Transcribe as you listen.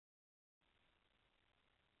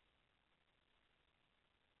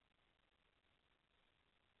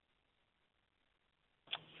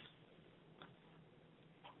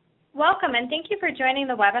Welcome, and thank you for joining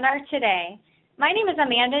the webinar today. My name is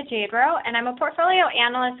Amanda Jadro, and I'm a portfolio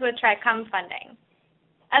analyst with Tricom Funding.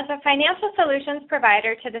 As a financial solutions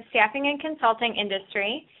provider to the staffing and consulting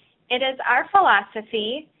industry, it is our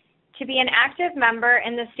philosophy to be an active member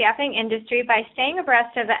in the staffing industry by staying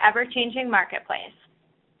abreast of the ever-changing marketplace.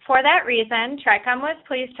 For that reason, Tricom was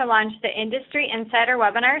pleased to launch the Industry Insider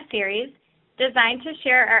webinar series designed to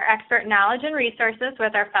share our expert knowledge and resources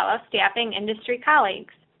with our fellow staffing industry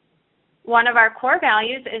colleagues. One of our core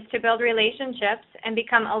values is to build relationships and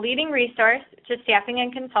become a leading resource to staffing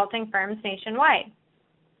and consulting firms nationwide.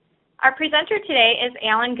 Our presenter today is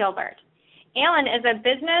Alan Gilbert. Alan is a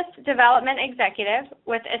business development executive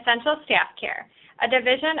with Essential Staff Care, a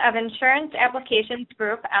division of Insurance Applications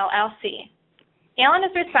Group, LLC. Alan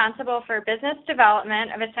is responsible for business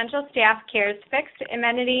development of Essential Staff Care's fixed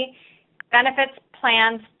amenity benefits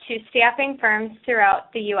plans to staffing firms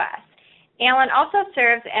throughout the U.S. Alan also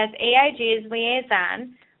serves as AIG's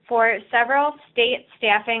liaison for several state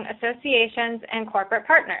staffing associations and corporate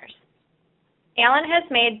partners. Alan has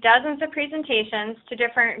made dozens of presentations to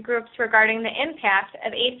different groups regarding the impact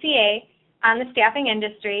of ACA on the staffing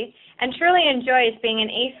industry and truly enjoys being an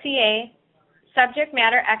ACA subject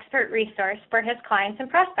matter expert resource for his clients and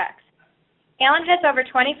prospects. Alan has over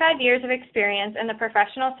 25 years of experience in the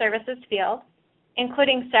professional services field,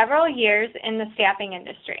 including several years in the staffing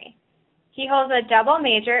industry. He holds a double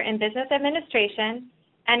major in business administration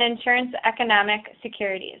and insurance economic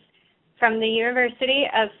securities from the University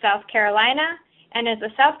of South Carolina and is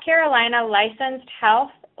a South Carolina licensed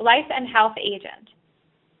life and health agent.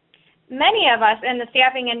 Many of us in the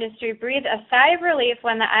staffing industry breathed a sigh of relief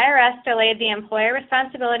when the IRS delayed the employer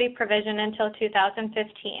responsibility provision until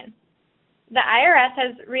 2015. The IRS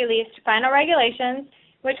has released final regulations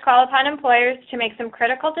which call upon employers to make some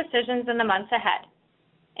critical decisions in the months ahead.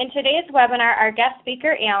 In today's webinar, our guest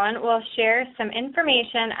speaker, Alan, will share some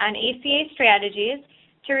information on ACA strategies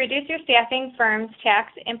to reduce your staffing firm's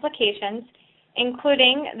tax implications,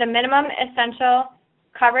 including the minimum essential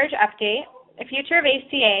coverage update, the future of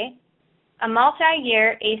ACA, a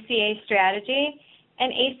multi-year ACA strategy,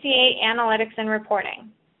 and ACA analytics and reporting.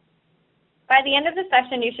 By the end of the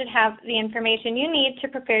session, you should have the information you need to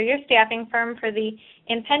prepare your staffing firm for the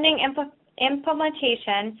impending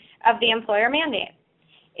implementation of the employer mandate.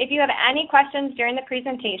 If you have any questions during the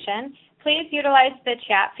presentation, please utilize the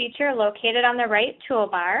chat feature located on the right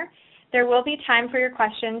toolbar. There will be time for your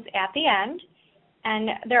questions at the end, and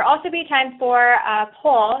there will also be time for a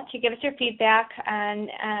poll to give us your feedback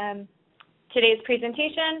on today's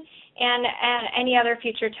presentation and any other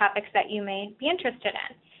future topics that you may be interested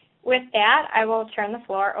in. With that, I will turn the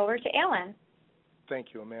floor over to Alan.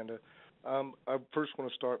 Thank you, Amanda. I first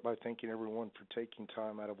want to start by thanking everyone for taking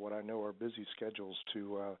time out of what I know are busy schedules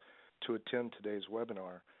to attend today's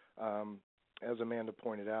webinar. As Amanda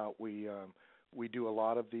pointed out, we do a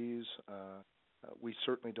lot of these. We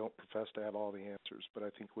certainly don't profess to have all the answers, but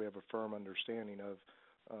I think we have a firm understanding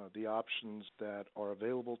of the options that are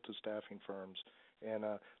available to staffing firms, and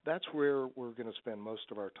that's where we're going to spend most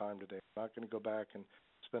of our time today. I'm not going to go back and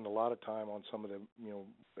spend a lot of time on some of the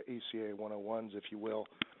ACA 101s, if you will.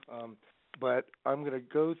 But I'm going to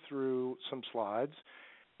go through some slides,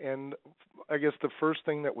 and I guess the first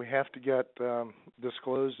thing that we have to get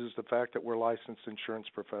disclosed is the fact that we're licensed insurance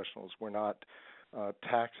professionals. We're not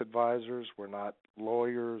tax advisors. We're not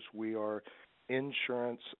lawyers. We are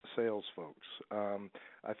insurance sales folks.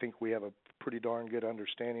 I think we have a pretty darn good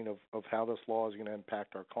understanding of how this law is going to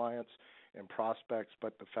impact our clients and prospects,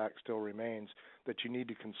 but the fact still remains that you need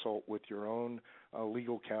to consult with your own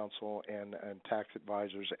legal counsel and tax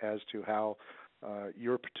advisors as to how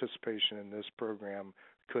your participation in this program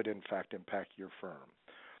could in fact impact your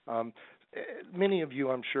firm. Many of you,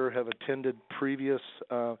 I'm sure, have attended previous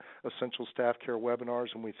Essential Staff Care webinars,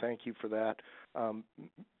 and we thank you for that.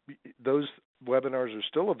 Those webinars are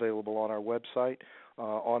still available on our website.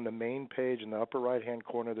 On the main page in the upper right-hand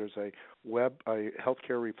corner, there's a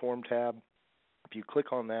healthcare reform tab. If you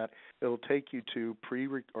click on that, it'll take you to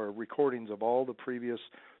recordings of all the previous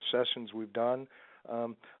sessions we've done.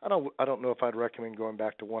 I don't know if I'd recommend going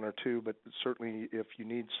back to one or two, but certainly if you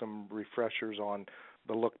need some refreshers on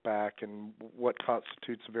the look back and what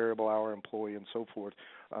constitutes a variable hour employee and so forth,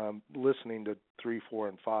 listening to 3, 4,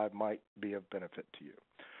 and 5 might be of benefit to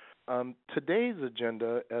you. Today's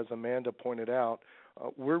agenda, as Amanda pointed out,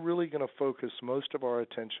 we're really going to focus most of our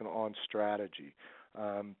attention on strategy.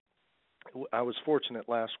 I was fortunate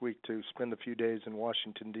last week to spend a few days in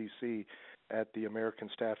Washington, D.C. at the American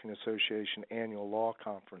Staffing Association annual law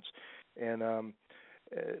conference. And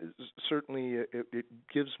certainly it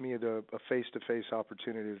gives me a face-to-face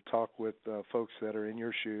opportunity to talk with folks that are in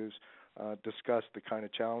your shoes, discuss the kind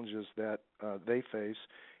of challenges that they face,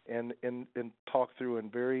 and talk through in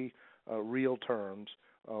very real terms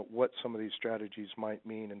what some of these strategies might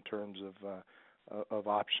mean in terms of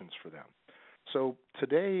options for them. So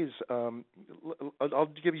today's,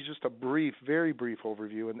 I'll give you just a very brief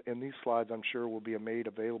overview, and these slides I'm sure will be made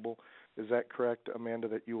available. Is that correct, Amanda,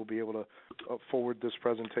 that you will be able to forward this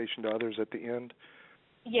presentation to others at the end?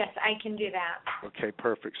 Yes, I can do that. Okay,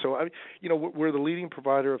 perfect. So, we're the leading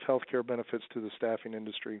provider of healthcare benefits to the staffing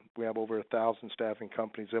industry. We have over 1,000 staffing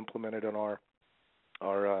companies implemented in our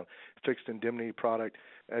fixed indemnity product.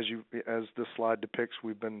 As this slide depicts,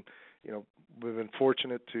 we've been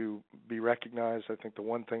fortunate to be recognized. I think the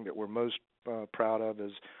one thing that we're most proud of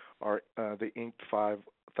is the Inc.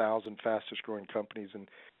 5,000 fastest growing companies, and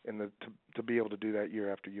to be able to do that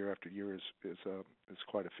year after year after year is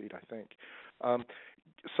quite a feat, I think.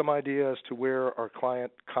 Some idea as to where our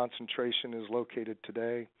client concentration is located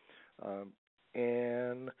today,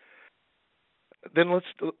 and then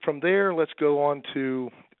from there let's go on to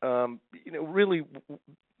really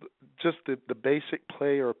just the basic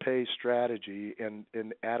play or pay strategy in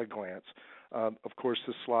at a glance. Of course,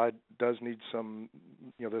 this slide does need some,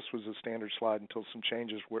 this was a standard slide until some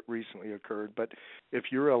changes recently occurred. But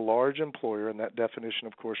if you're a large employer, and that definition,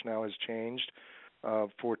 of course, now has changed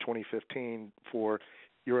for 2015,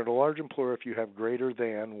 you're a large employer if you have greater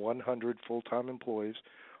than 100 full-time employees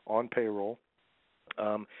on payroll.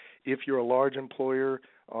 If you're a large employer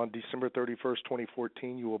on December 31st,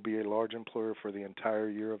 2014, you will be a large employer for the entire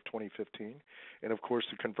year of 2015. And, of course,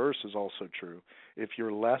 the converse is also true. If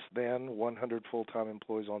you're less than 100 full-time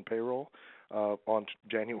employees on payroll on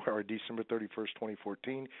December 31st,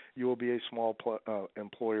 2014, you will be a small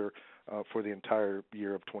employer for the entire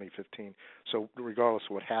year of 2015. So regardless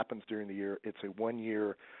of what happens during the year, it's a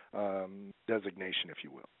one-year designation, if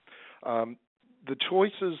you will. The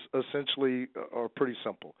choices essentially are pretty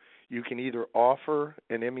simple. You can either offer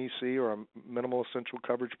an MEC or a minimal essential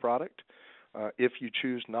coverage product. If you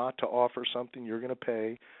choose not to offer something, you're going to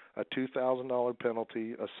pay a $2,000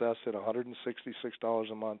 penalty assessed at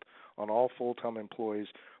 $166 a month on all full-time employees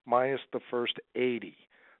minus the first 80.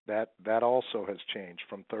 That also has changed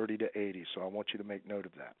from 30 to 80, so I want you to make note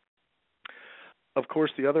of that. Of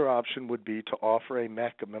course, the other option would be to offer a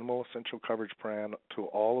MEC, a minimal essential coverage plan, to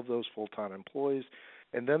all of those full-time employees.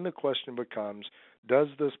 And then the question becomes, does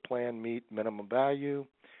this plan meet minimum value,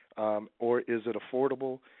 or is it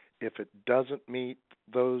affordable? If it doesn't meet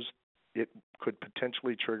those, it could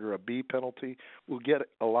potentially trigger a B penalty. We'll get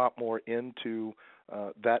a lot more into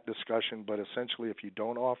that discussion, but essentially if you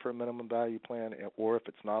don't offer a minimum value plan, or if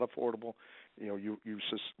it's not affordable, you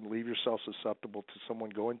leave yourself susceptible to someone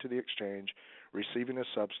going to the exchange, receiving a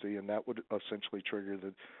subsidy, and that would essentially trigger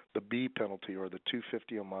the B penalty, or the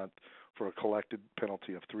 $250 a month, for a collected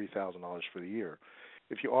penalty of $3,000 for the year.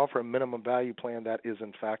 If you offer a minimum value plan that is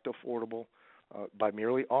in fact affordable, by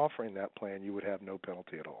merely offering that plan, you would have no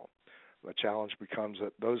penalty at all. The challenge becomes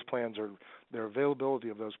that those plans their availability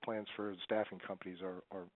of those plans for staffing companies are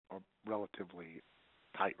relatively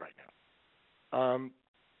tight right now.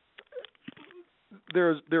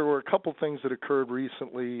 There were a couple things that occurred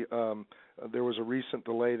recently. There was a recent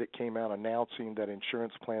delay that came out announcing that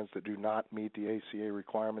insurance plans that do not meet the ACA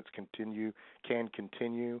requirements can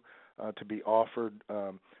continue to be offered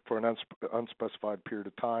for an unspecified period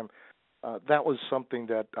of time. That was something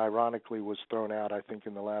that ironically was thrown out, I think,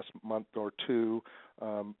 in the last month or two,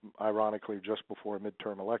 ironically just before a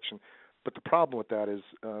midterm election. But the problem with that is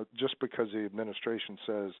just because the administration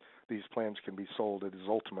says these plans can be sold, it is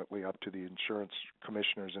ultimately up to the insurance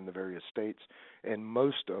commissioners in the various states, and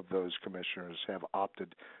most of those commissioners have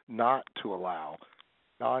opted not to allow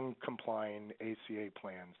non-complying ACA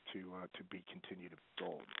plans to be continued to be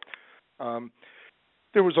sold.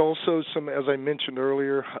 There was also some, as I mentioned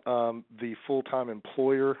earlier, the full-time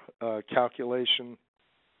employer calculation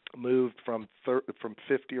moved from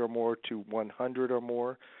 50 or more to 100 or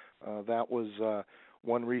more. That was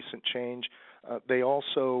one recent change. They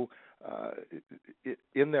also,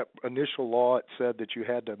 in that initial law, it said that you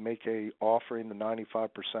had to make a offering to 95%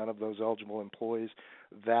 of those eligible employees.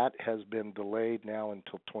 That has been delayed now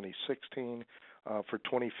until 2016. For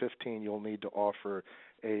 2015, you'll need to offer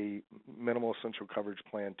a minimal essential coverage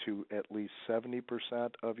plan to at least 70%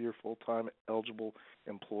 of your full-time eligible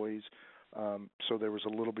employees. So there was a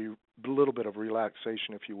little bit of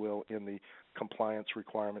relaxation, if you will, in the compliance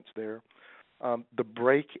requirements there. The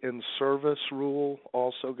break in service rule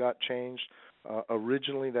also got changed.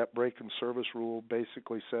 Originally, that break in service rule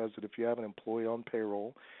basically says that if you have an employee on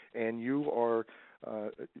payroll and you are uh,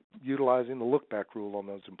 utilizing the look-back rule on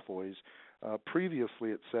those employees. Previously,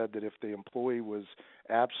 it said that if the employee was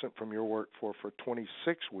absent from your workforce for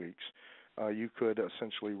 26 weeks, you could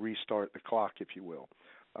essentially restart the clock, if you will.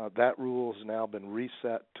 That rule has now been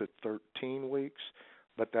reset to 13 weeks,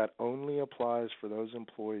 but that only applies for those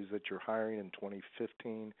employees that you're hiring in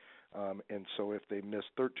 2015. And so if they miss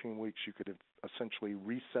 13 weeks, you could essentially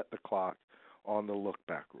reset the clock on the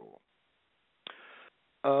look-back rule.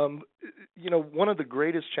 One of the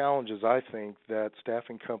greatest challenges I think that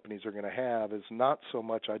staffing companies are going to have is not so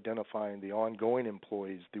much identifying the ongoing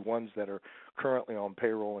employees, the ones that are currently on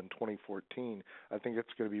payroll in 2014. I think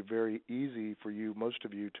it's going to be very easy for you, most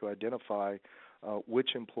of you, to identify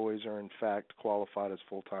which employees are in fact qualified as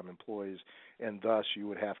full-time employees, and thus you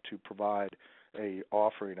would have to provide a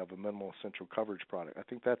offering of a minimal essential coverage product. I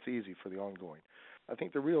think that's easy for the ongoing. I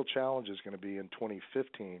think the real challenge is going to be in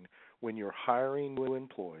 2015 when you're hiring new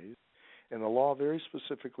employees, and the law very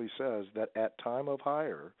specifically says that at time of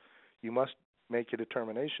hire, you must make a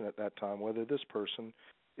determination at that time whether this person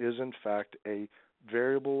is in fact a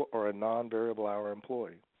variable or a non-variable hour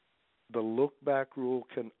employee. The look-back rule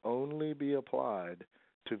can only be applied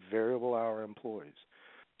to variable hour employees.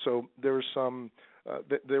 So there was some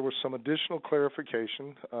additional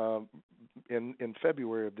clarification in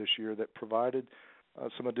February of this year that provided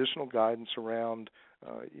some additional guidance around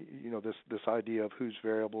this idea of who's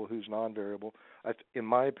variable, who's non-variable. In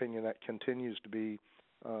my opinion, that continues to be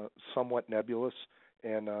somewhat nebulous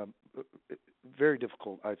and very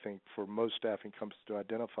difficult, I think, for most staffing companies to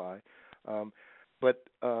identify. But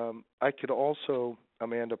I could also,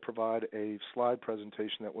 Amanda, provide a slide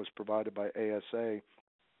presentation that was provided by ASA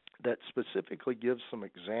that specifically gives some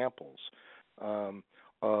examples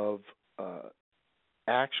of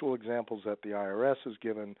actual examples that the IRS has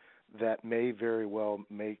given that may very well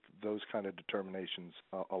make those kind of determinations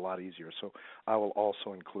a lot easier. So I will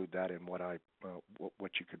also include that in what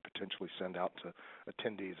you could potentially send out to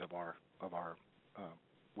attendees of our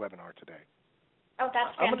webinar today. Oh,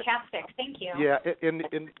 that's fantastic. Thank you. Yeah, and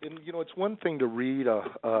it's one thing to read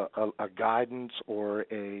a guidance or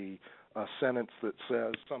a sentence that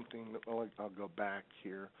says something. I'll go back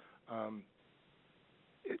here.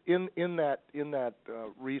 In that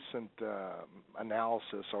recent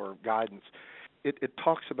analysis or guidance, it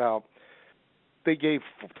talks about, they gave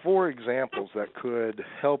 4 examples that could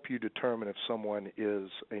help you determine if someone is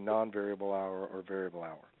a non-variable hour or variable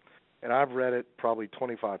hour. And I've read it probably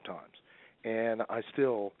 25 times. And I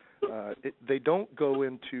still, they don't go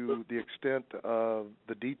into the extent of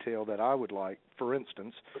the detail that I would like. For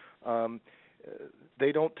instance,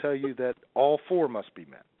 they don't tell you that all 4 must be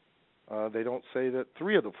met. They don't say that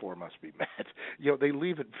 3 of the 4 must be met. They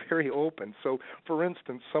leave it very open. So, for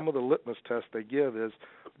instance, some of the litmus tests they give is,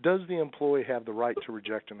 does the employee have the right to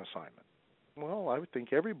reject an assignment? Well, I would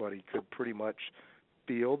think everybody could pretty much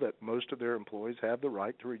feel that most of their employees have the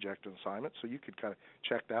right to reject an assignment, so you could kind of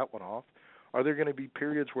check that one off. Are there going to be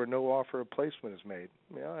periods where no offer of placement is made?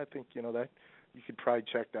 Yeah, I think, that you could probably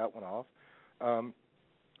check that one off.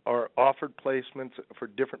 Are offered placements for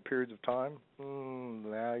different periods of time?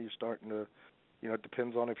 Now you're starting to, it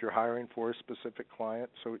depends on if you're hiring for a specific client.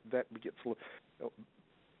 So that gets,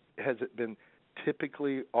 has it been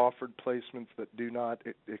typically offered placements that do not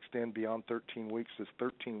extend beyond 13 weeks? This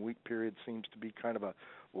 13-week period seems to be kind of a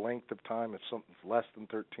length of time. If something's less than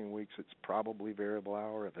 13 weeks, it's probably variable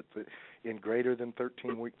hour. If it's in greater than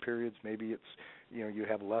 13-week periods, maybe it's, you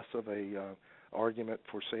have less of a argument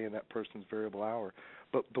for saying that person's variable hour.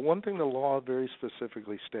 But the one thing the law very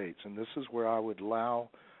specifically states, and this is where I would allow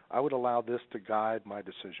this to guide my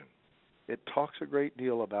decision. It talks a great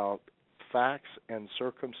deal about facts and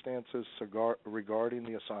circumstances regarding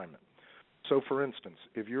the assignment. So, for instance,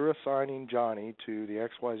 if you're assigning Johnny to the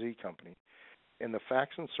XYZ company, and the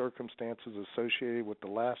facts and circumstances associated with the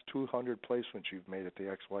last 200 placements you've made at the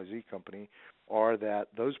XYZ company are that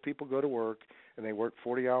those people go to work and they work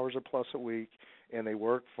 40 hours or plus a week, and they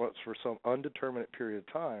work for some undeterminate period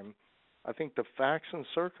of time, I think the facts and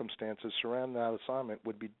circumstances surrounding that assignment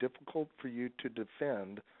would be difficult for you to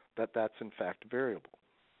defend that that's in fact variable,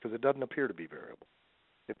 because it doesn't appear to be variable.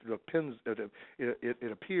 It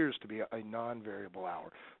appears to be a non-variable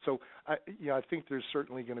hour. So I think there's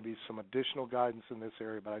certainly going to be some additional guidance in this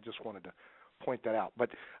area, but I just wanted to point that out. But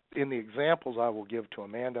in the examples I will give to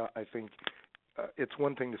Amanda, I think it's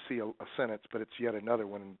one thing to see a sentence, but it's yet another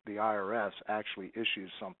when the IRS actually issues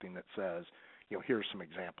something that says, here's some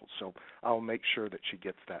examples. So I'll make sure that she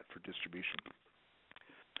gets that for distribution.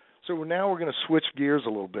 So now we're going to switch gears a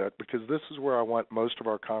little bit, because this is where I want most of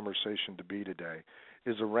our conversation to be today,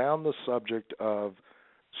 is around the subject of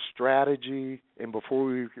strategy, and before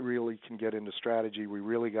we really can get into strategy, we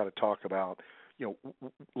really got to talk about,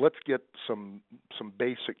 let's get some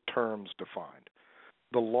basic terms defined.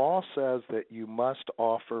 The law says that you must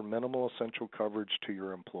offer minimal essential coverage to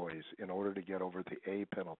your employees in order to get over the A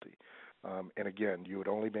penalty. And again, you would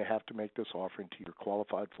only have to make this offering to your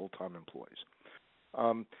qualified full-time employees.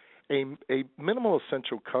 A minimal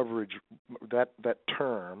essential coverage, that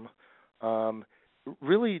term,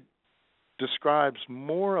 really describes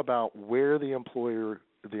more about where the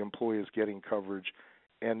employee is getting coverage,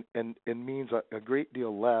 and means a great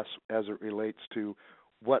deal less as it relates to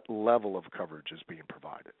what level of coverage is being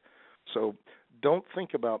provided. So don't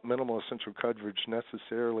think about minimal essential coverage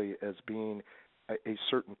necessarily as being a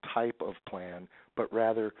certain type of plan, but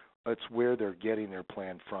rather it's where they're getting their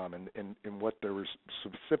plan from, and what they're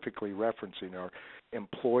specifically referencing are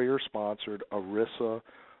employer-sponsored ERISA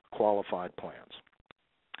qualified plans.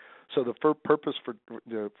 So the purpose for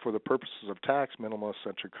the purposes of tax, minimal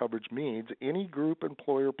essential coverage means any group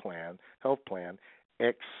employer plan, health plan,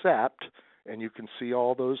 except, and you can see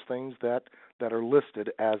all those things that are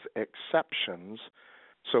listed as exceptions.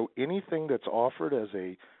 So anything that's offered as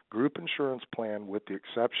a group insurance plan, with the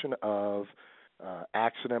exception of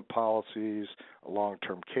accident policies,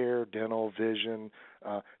 long-term care, dental, vision,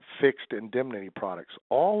 fixed indemnity products,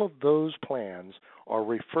 all of those plans are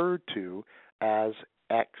referred to as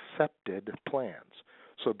accepted plans.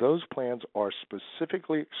 So those plans are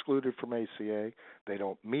specifically excluded from ACA. They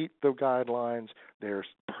don't meet the guidelines. They're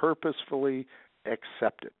purposefully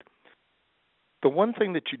accepted. The one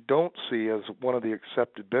thing that you don't see as one of the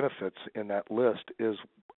accepted benefits in that list is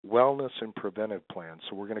wellness and preventive plans.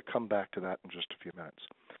 So we're going to come back to that in just a few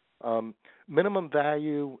minutes. Minimum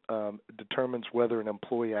value determines whether an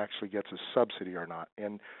employee actually gets a subsidy or not.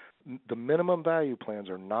 And the minimum value plans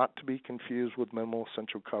are not to be confused with minimal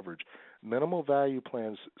essential coverage. Minimal value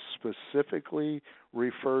plans specifically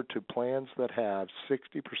refer to plans that have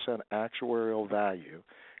 60% actuarial value,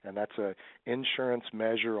 and that's an insurance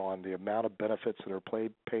measure on the amount of benefits that are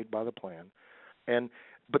paid by the plan.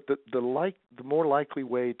 But the more likely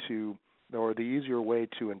way to, or the easier way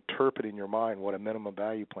to interpret in your mind what a minimum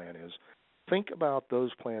value plan is, think about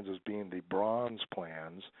those plans as being the bronze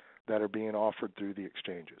plans that are being offered through the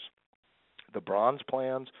exchanges. The bronze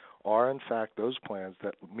plans are, in fact, those plans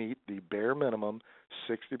that meet the bare minimum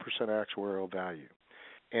 60% actuarial value.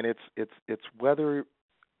 And it's whether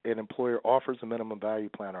an employer offers a minimum value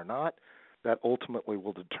plan or not that ultimately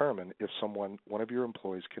will determine if one of your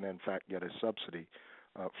employees can, in fact, get a subsidy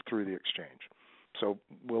through the exchange. So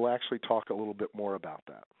we'll actually talk a little bit more about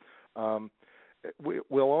that.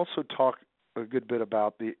 We'll also talk a good bit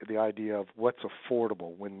about the idea of what's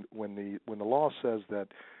affordable. When the law says that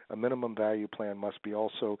a minimum value plan must be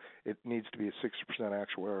it needs to be a 60%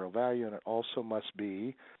 actuarial value, and it also must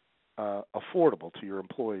be affordable to your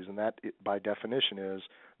employees, and that by definition is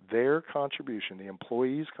their contribution, the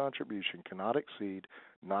employee's contribution, cannot exceed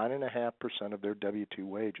 9.5% of their W-2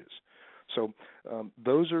 wages. So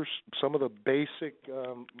those are some of the basic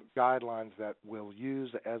guidelines that we'll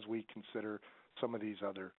use as we consider some of these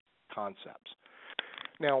other concepts.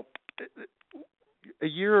 Now, a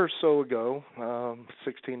year or so ago,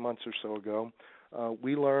 16 months or so ago,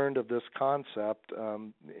 we learned of this concept,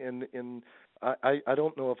 and I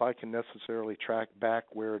don't know if I can necessarily track back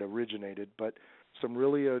where it originated, but some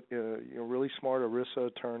really really smart ERISA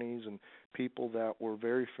attorneys and people that were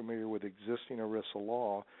very familiar with existing ERISA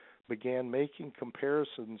law began making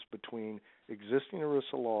comparisons between existing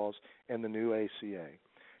ERISA laws and the new ACA.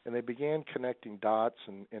 And they began connecting dots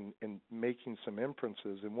and making some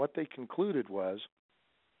inferences. And what they concluded was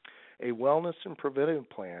a wellness and preventive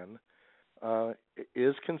plan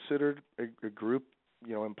is considered a group,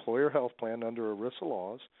 employer health plan under ERISA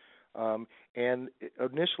laws. And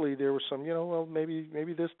initially there was some,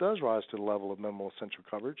 maybe this does rise to the level of minimal essential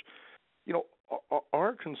coverage.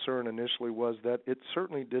 Our concern initially was that it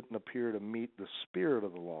certainly didn't appear to meet the spirit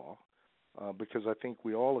of the law, because I think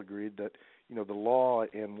we all agreed that, the law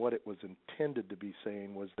and what it was intended to be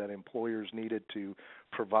saying was that employers needed to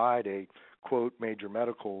provide a, quote, major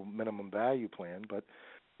medical minimum value plan. But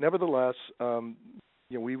nevertheless,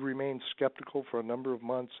 we remained skeptical for a number of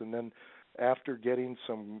months, and then after getting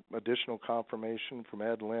some additional confirmation from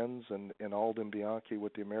Ed Lenz and Alden Bianchi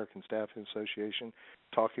with the American Staffing Association,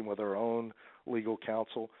 talking with our own legal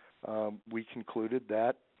counsel, we concluded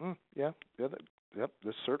that,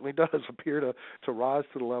 this certainly does appear to rise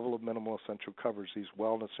to the level of minimal essential coverage, these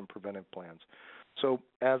wellness and preventive plans. So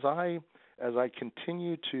as I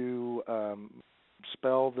continue to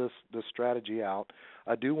spell this strategy out,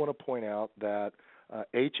 I do want to point out that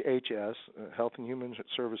HHS, Health and Human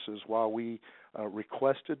Services, while we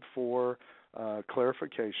requested for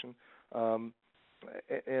clarification,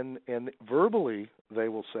 and verbally they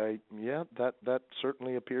will say, yeah, that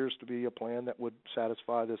certainly appears to be a plan that would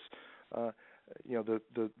satisfy this,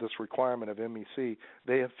 this requirement of MEC.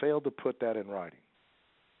 They have failed to put that in writing.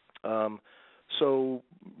 So,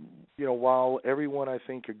 while everyone, I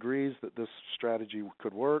think, agrees that this strategy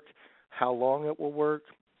could work, how long it will work,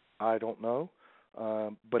 I don't know.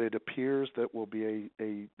 But it appears that will be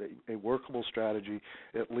a workable strategy,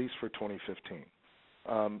 at least for 2015.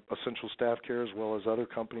 Essential Staff Care, as well as other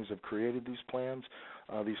companies, have created these plans.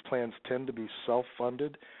 These plans tend to be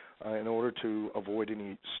self-funded in order to avoid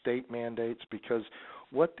any state mandates, because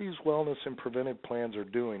what these wellness and preventive plans are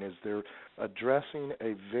doing is they're addressing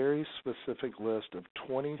a very specific list of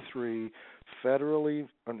 63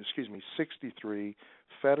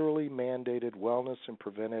 federally mandated wellness and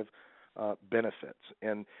preventive benefits,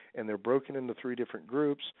 and they're broken into three different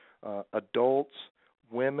groups: adults,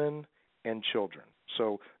 women, and children.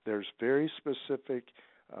 So there's very specific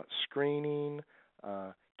screening,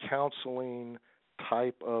 counseling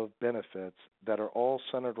type of benefits that are all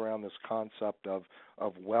centered around this concept of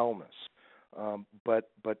wellness.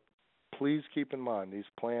 But please keep in mind, these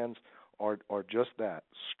plans are just that: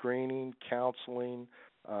 screening, counseling.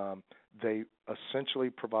 They essentially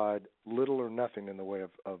provide little or nothing in the way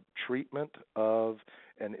of treatment of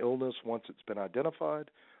an illness once it's been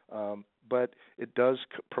identified, but it does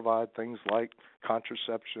provide things like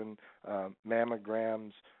contraception,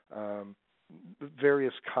 mammograms,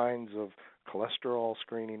 various kinds of cholesterol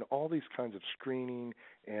screening, all these kinds of screening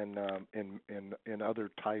and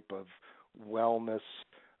other type of wellness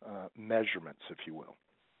measurements, if you will.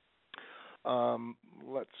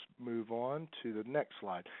 Let's move on to the next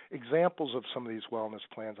slide. Examples of some of these wellness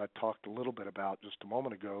plans I talked a little bit about just a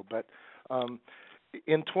moment ago, but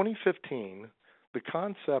in 2015, the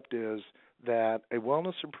concept is that a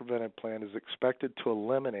wellness and preventive plan is expected to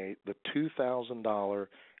eliminate the $2,000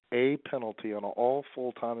 A penalty on all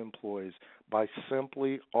full-time employees by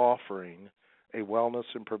simply offering a wellness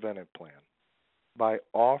and preventive plan. By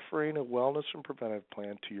offering a wellness and preventive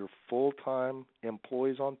plan to your full-time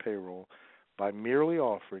employees on payroll, by merely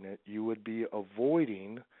offering it, you would be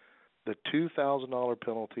avoiding the $2,000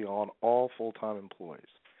 penalty on all full-time employees.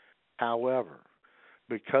 However,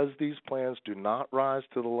 because these plans do not rise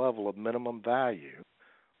to the level of minimum value,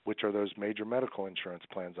 which are those major medical insurance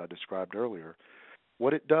plans I described earlier,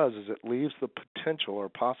 what it does is it leaves the potential or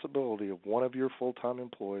possibility of one of your full-time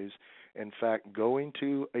employees, in fact, going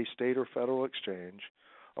to a state or federal exchange,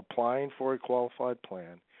 applying for a qualified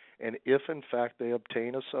plan, and if, in fact, they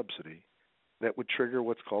obtain a subsidy, that would trigger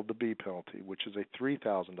what's called the B penalty, which is a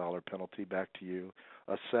 $3,000 penalty back to you,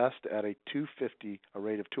 assessed at a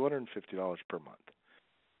rate of $250 per month.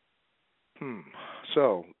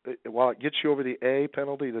 So while it gets you over the A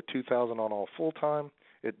penalty, the $2,000 on all full-time,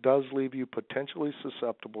 it does leave you potentially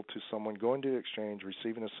susceptible to someone going to the exchange,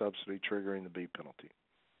 receiving a subsidy, triggering the B penalty.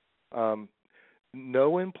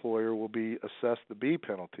 No employer will be assessed the B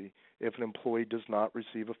penalty if an employee does not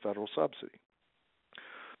receive a federal subsidy.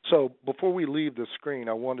 So before we leave the screen,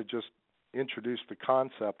 I want to just introduce the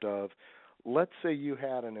concept of, let's say you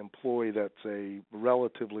had an employee that's a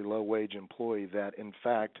relatively low-wage employee that, in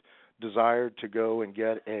fact, desired to go and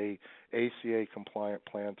get a ACA compliant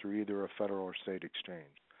plan through either a federal or state exchange.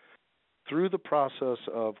 Through the process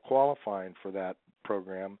of qualifying for that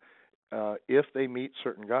program, if they meet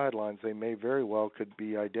certain guidelines, they may very well could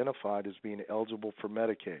be identified as being eligible for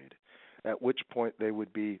Medicaid, at which point they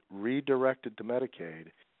would be redirected to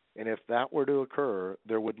Medicaid. And if that were to occur,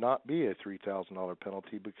 there would not be a $3,000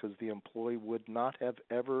 penalty because the employee would not have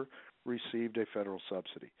ever received a federal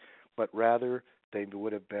subsidy, but rather they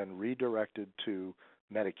would have been redirected to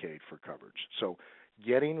Medicaid for coverage. So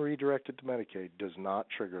getting redirected to Medicaid does not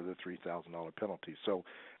trigger the $3,000 penalty. So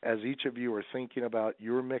as each of you are thinking about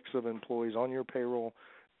your mix of employees on your payroll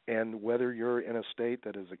and whether you're in a state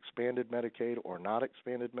that has expanded Medicaid or not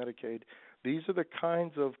expanded Medicaid, these are the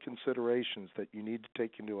kinds of considerations that you need to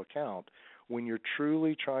take into account when you're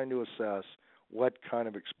truly trying to assess what kind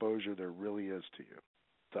of exposure there really is to you.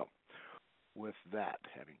 So with that,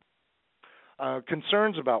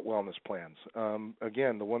 concerns about wellness plans.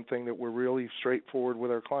 Again, the one thing that we're really straightforward with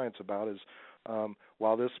our clients about is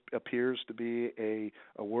while this appears to be a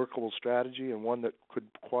workable strategy and one that could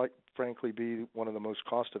quite frankly be one of the most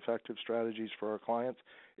cost-effective strategies for our clients,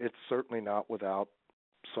 it's certainly not without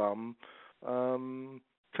some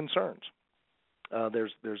concerns.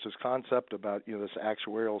 There's this concept about this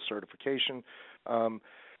actuarial certification.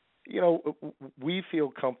 We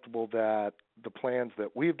feel comfortable that the plans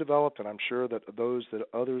that we've developed, and I'm sure that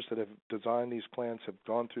others that have designed these plans have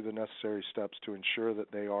gone through the necessary steps to ensure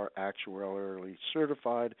that they are actuarially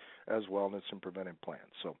certified as wellness and preventive plans.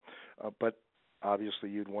 So, but obviously,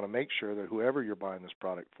 you'd want to make sure that whoever you're buying this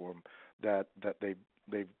product from, that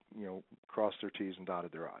they've crossed their T's and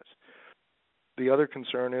dotted their I's. The other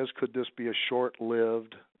concern is, could this be a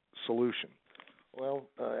short-lived solution? Well,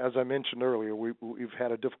 as I mentioned earlier, we've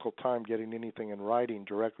had a difficult time getting anything in writing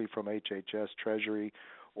directly from HHS, Treasury,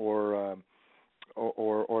 or the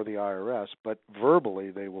IRS, but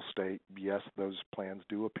verbally they will state, yes, those plans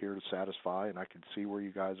do appear to satisfy, and I can see where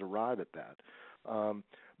you guys arrive at that.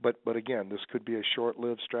 But again, this could be a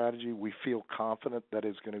short-lived strategy. We feel confident that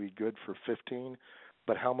it's going to be good for 15,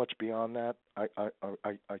 but how much beyond that, I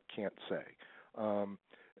can't say.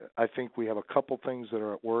 I think we have a couple things that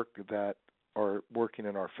are at work that are working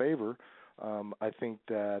in our favor. I think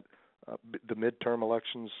that the midterm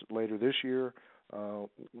elections later this year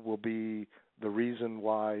will be the reason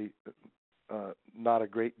why not a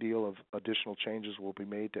great deal of additional changes will be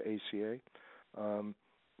made to ACA,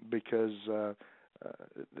 because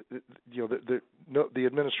the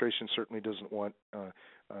administration certainly doesn't want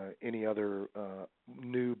any other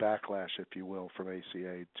new backlash, if you will, from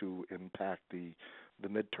ACA to impact the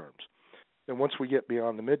midterms. And once we get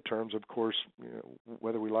beyond the midterms, of course,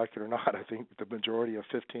 whether we like it or not, I think the majority of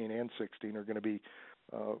 15 and 16 are going to be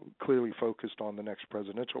clearly focused on the next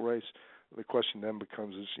presidential race. The question then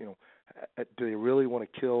becomes do they really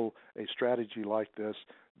want to kill a strategy like this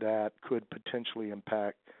that could potentially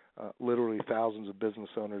impact literally thousands of business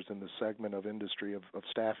owners in the segment of industry of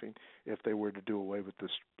staffing if they were to do away with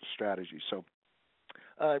this strategy? So,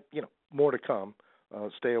 more to come.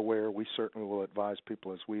 Stay aware. We certainly will advise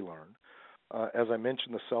people as we learn. As I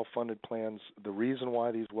mentioned, the self-funded plans, the reason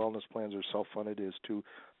why these wellness plans are self-funded is to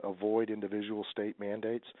avoid individual state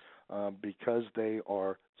mandates. Because they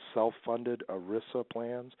are self-funded ERISA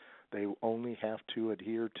plans, they only have to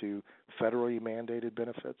adhere to federally mandated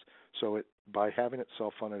benefits. So by having it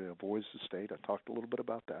self-funded, it avoids the state. I talked a little bit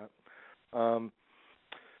about that.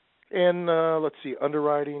 Let's see,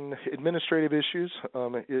 underwriting, administrative issues.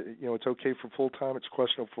 It's okay for full-time. It's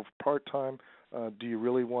questionable for part-time. Do you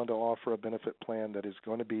really want to offer a benefit plan that is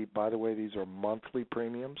going to be, by the way, these are monthly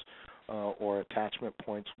premiums or attachment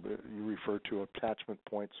points. You refer to attachment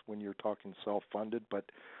points when you're talking self-funded, but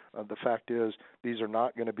the fact is these are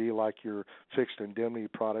not going to be like your fixed indemnity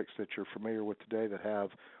products that you're familiar with today that have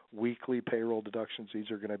weekly payroll deductions.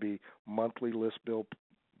 These are going to be monthly list bill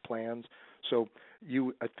plans. So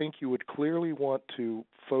I think you would clearly want to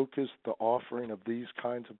focus the offering of these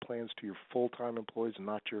kinds of plans to your full-time employees and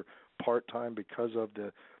not your part-time because of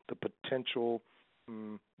the potential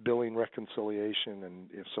billing reconciliation. And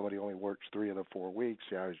if somebody only works 3 of the 4 weeks,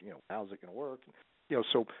 how's it going to work?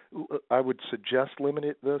 So I would suggest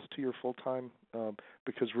limiting this to your full-time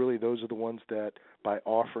because really those are the ones that by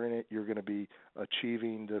offering it, you're going to be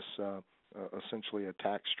achieving this essentially a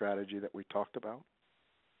tax strategy that we talked about.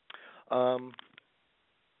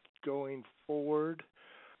 Going forward,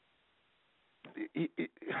 you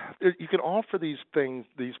can offer these things,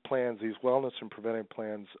 these plans, these wellness and preventive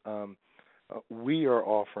plans. We are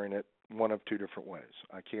offering it one of 2 different ways.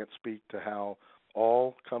 I can't speak to how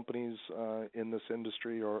all companies in this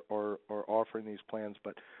industry are offering these plans,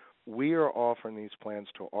 but we are offering these plans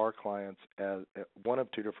to our clients as one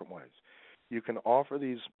of 2 different ways. You can offer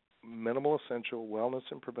these minimal essential wellness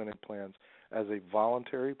and preventive plans as a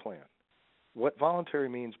voluntary plan. What voluntary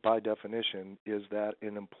means by definition is that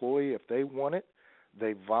an employee, if they want it,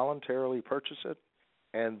 they voluntarily purchase it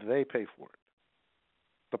and they pay for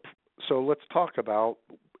it. So let's talk about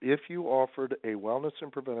if you offered a wellness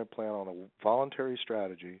and preventive plan on a voluntary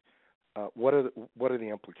strategy, what are the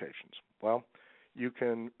implications? Well, you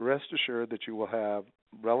can rest assured that you will have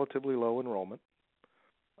relatively low enrollment.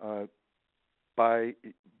 By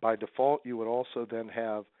default, you would also then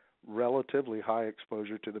have relatively high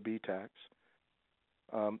exposure to the B tax.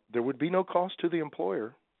 There would be no cost to the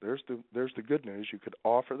employer. There's the good news. You could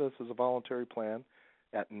offer this as a voluntary plan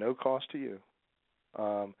at no cost to you.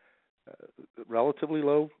 Relatively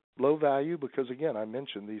low value because, again, I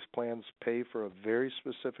mentioned these plans pay for a very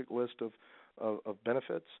specific list of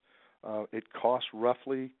benefits. It costs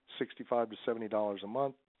roughly $65 to $70 a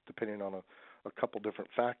month, depending on a couple different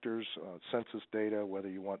factors, census data, whether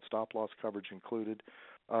you want stop-loss coverage included.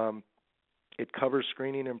 It covers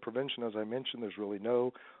screening and prevention. As I mentioned, there's really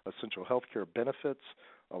no essential health care benefits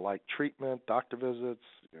like treatment, doctor visits,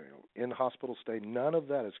 in-hospital stay. None of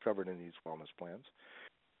that is covered in these wellness plans.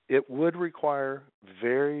 It would require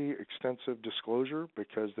very extensive disclosure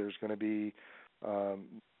because there's going to be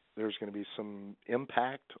There's going to be some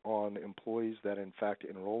impact on employees that, in fact,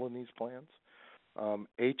 enroll in these plans.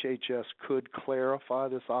 HHS could clarify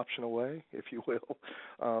this option away, if you will,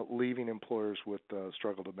 leaving employers with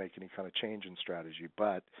struggle to make any kind of change in strategy.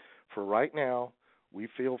 But for right now, we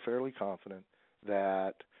feel fairly confident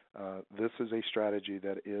that this is a strategy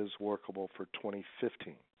that is workable for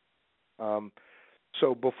 2015.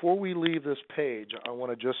 So before we leave this page, I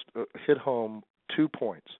want to just hit home 2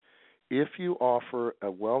 points. If you offer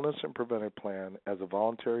a wellness and preventive plan as a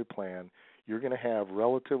voluntary plan, you're going to have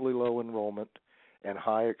relatively low enrollment and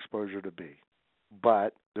high exposure to B,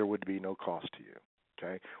 but there would be no cost to you.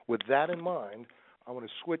 Okay. With that in mind, I want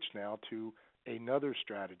to switch now to another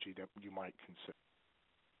strategy that you might consider,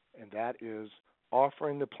 and that is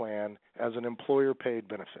offering the plan as an employer-paid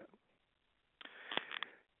benefit.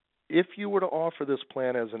 If you were to offer this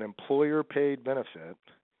plan as an employer-paid benefit,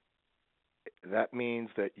 that means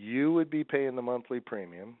that you would be paying the monthly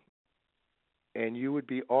premium, and you would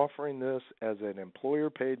be offering this as an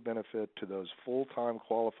employer-paid benefit to those full-time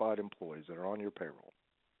qualified employees that are on your payroll.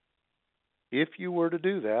 If you were to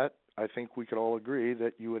do that, I think we could all agree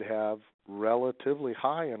that you would have relatively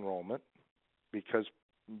high enrollment because,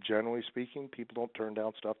 generally speaking, people don't turn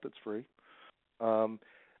down stuff that's free.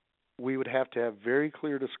 We would have to have very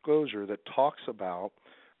clear disclosure that talks about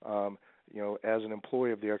as an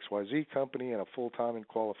employee of the XYZ company and a full-time and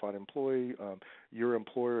qualified employee, your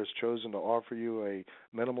employer has chosen to offer you a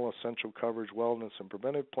minimal essential coverage wellness and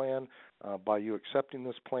preventive plan. By you accepting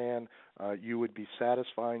this plan, you would be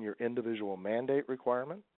satisfying your individual mandate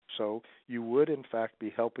requirement. So you would, in fact,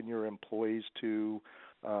 be helping your employees to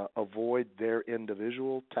avoid their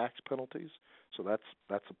individual tax penalties. So that's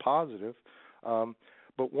a positive.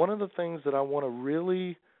 But one of the things that I want to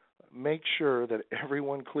really make sure that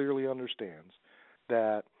everyone clearly understands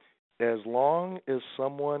that as long as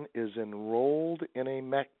someone is enrolled in a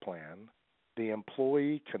MEC plan, the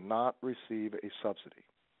employee cannot receive a subsidy.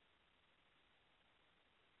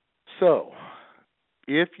 So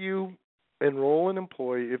if you enroll an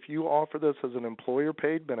employee, if you offer this as an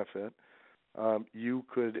employer-paid benefit, you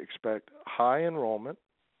could expect high enrollment.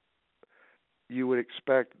 You would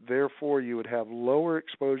expect, therefore, you would have lower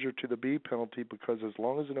exposure to the B penalty because as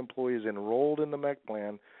long as an employee is enrolled in the MEC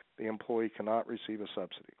plan, the employee cannot receive a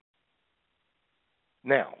subsidy.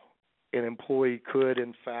 Now, an employee could,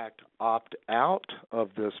 in fact, opt out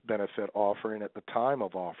of this benefit offering at the time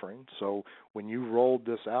of offering. So when you rolled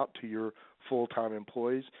this out to your full-time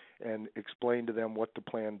employees and explained to them what the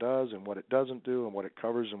plan does and what it doesn't do and what it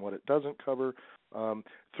covers and what it doesn't cover,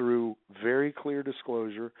 through very clear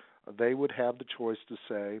disclosure, they would have the choice to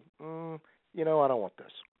say, I don't want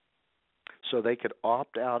this. So they could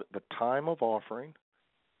opt out at the time of offering,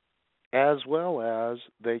 as well as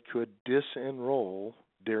they could disenroll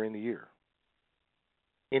during the year.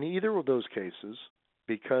 In either of those cases,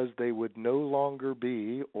 because they would no longer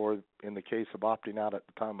be, or in the case of opting out at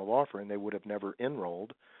the time of offering, they would have never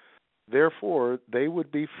enrolled, therefore they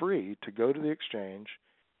would be free to go to the exchange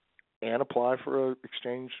and apply for an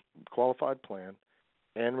exchange qualified plan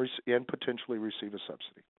and potentially receive a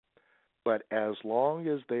subsidy. But as long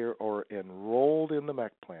as they are enrolled in the MEC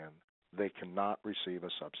plan, they cannot receive a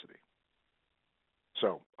subsidy.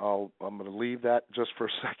 So I'm going to leave that just for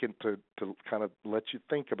a second to kind of let you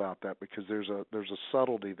think about that, because there's a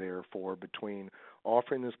subtlety there between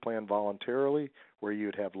offering this plan voluntarily, where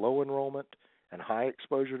you'd have low enrollment and high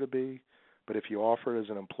exposure to B, but if you offer it as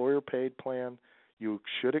an employer-paid plan, you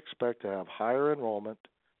should expect to have higher enrollment,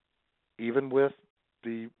 even with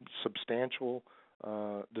the substantial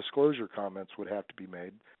disclosure comments would have to be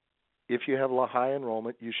made. If you have a high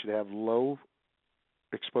enrollment, you should have low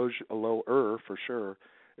exposure, lower for sure,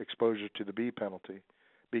 exposure to the B penalty,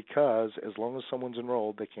 because as long as someone's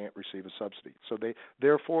enrolled, they can't receive a subsidy. So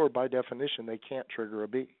therefore, by definition, they can't trigger a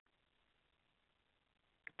B.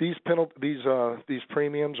 These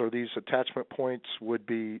premiums or these attachment points would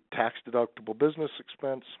be tax-deductible business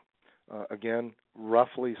expense. Again,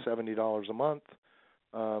 roughly $70 a month.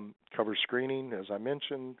 Cover screening, as I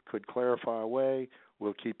mentioned, could clarify away.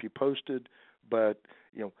 We'll keep you posted. But,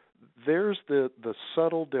 there's the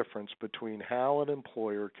subtle difference between how an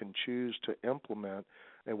employer can choose to implement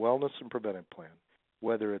a wellness and preventive plan,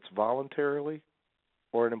 whether it's voluntarily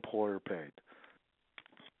or an employer paid.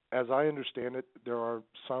 As I understand it, there are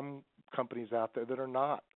some companies out there that are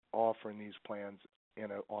not offering these plans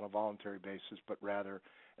on a voluntary basis, but rather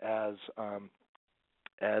as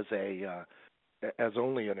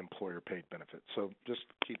only an employer paid benefit. So just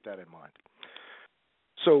keep that in mind.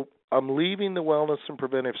 So I'm leaving the wellness and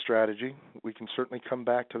preventive strategy. We can certainly come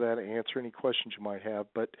back to that and answer any questions you might have,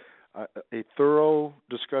 but a thorough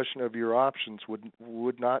discussion of your options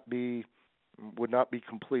would not be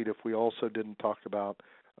complete if we also didn't talk about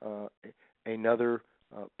another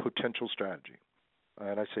potential strategy.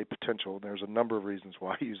 And I say potential. There's a number of reasons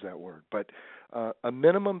why I use that word, but a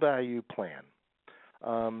minimum value plan.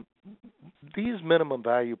 These minimum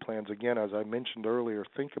value plans, again, as I mentioned earlier,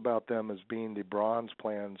 think about them as being the bronze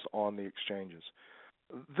plans on the exchanges.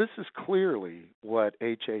 This is clearly what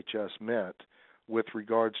HHS meant with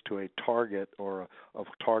regards to a target or a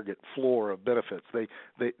target floor of benefits.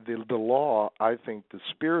 The law, I think the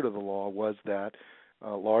spirit of the law was that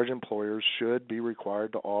large employers should be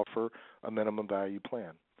required to offer a minimum value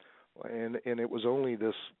plan. And it was only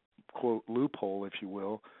this, quote, loophole, if you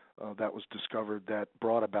will, that was discovered that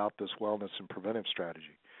brought about this wellness and preventive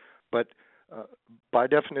strategy. But by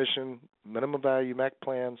definition, minimum value MEC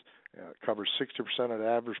plans covers 60% of the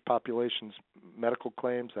average population's medical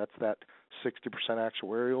claims. That's that 60%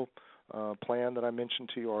 actuarial plan that I mentioned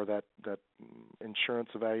to you, or that insurance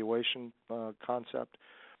evaluation concept.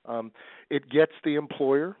 It gets the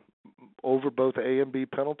employer over both A and B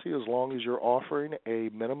penalty as long as you're offering a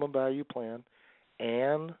minimum value plan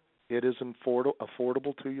and it is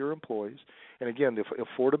affordable to your employees. And again, the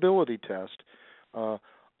affordability test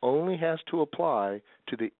only has to apply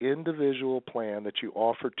to the individual plan that you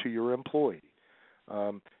offer to your employee.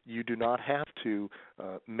 You do not have to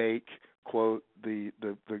make, quote, the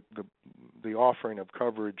offering of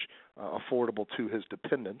coverage affordable to his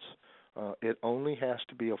dependents. It only has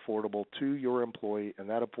to be affordable to your employee, and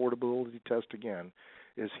that affordability test, again,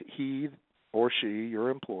 is he or she, your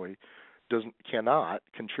employee, cannot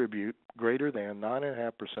contribute greater than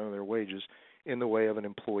 9.5% of their wages in the way of an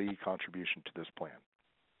employee contribution to this plan.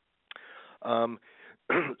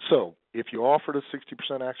 So if you offered a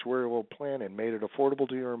 60% actuarial plan and made it affordable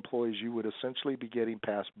to your employees, you would essentially be getting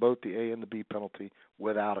past both the A and the B penalty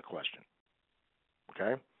without a question.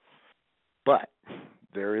 Okay? But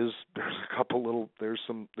there's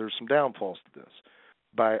some downfalls to this.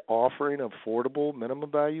 By offering an affordable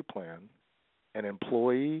minimum value plan, an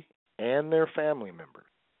employee and their family member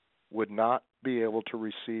would not be able to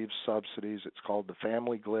receive subsidies. It's called the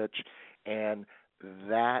family glitch, and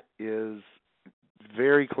that is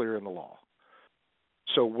very clear in the law.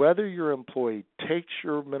 So whether your employee takes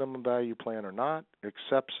your minimum value plan or not,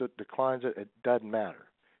 accepts it, declines it, it doesn't matter.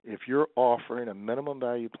 If you're offering a minimum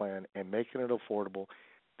value plan and making it affordable,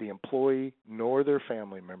 the employee nor their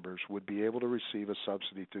family members would be able to receive a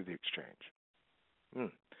subsidy through the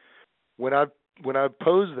exchange. When I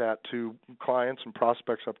pose that to clients and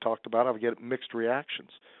prospects I've talked about, I get mixed reactions.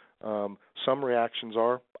 Some reactions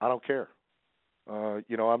are, I don't care.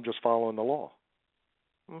 I'm just following the law.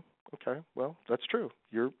 Okay, well, that's true.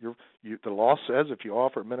 The law says if you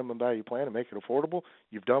offer a minimum value plan and make it affordable,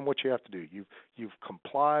 you've done what you have to do. You've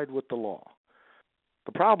complied with the law.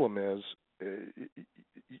 The problem is,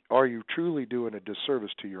 are you truly doing a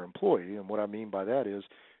disservice to your employee? And what I mean by that is,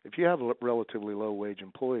 if you have relatively low-wage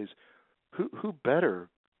employees, who better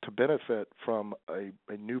to benefit from a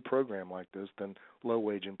new program like this than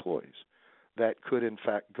low-wage employees that could, in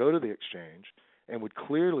fact, go to the exchange and would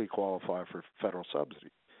clearly qualify for federal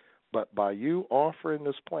subsidy? But by you offering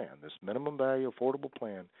this plan, this minimum value affordable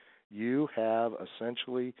plan, you have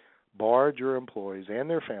essentially barred your employees and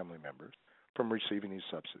their family members from receiving these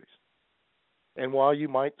subsidies. And while you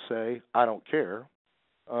might say, I don't care,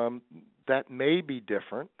 that may be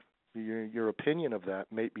different. Your opinion of that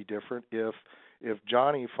may be different if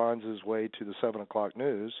Johnny finds his way to the 7 o'clock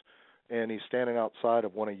news and he's standing outside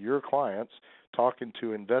of one of your clients talking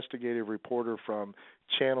to an investigative reporter from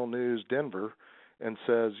Channel News Denver and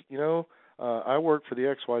says, I work for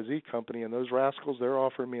the XYZ company, and those rascals, they're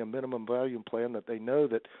offering me a minimum value plan that they know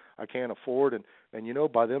that I can't afford, and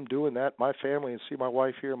by them doing that, my family, and see my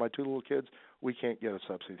wife here and my 2 little kids, we can't get a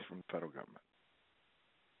subsidy from the federal government.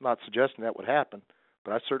 I'm not suggesting that would happen,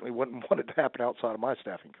 but I certainly wouldn't want it to happen outside of my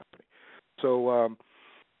staffing company. So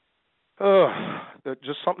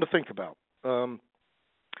just something to think about.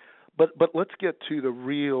 But let's get to the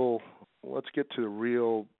real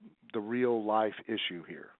life issue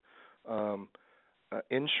here.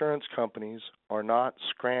 Insurance companies are not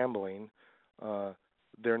scrambling.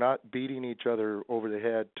 They're not beating each other over the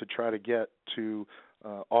head to try to get to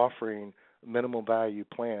offering minimum value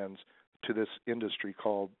plans to this industry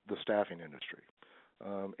called the staffing industry.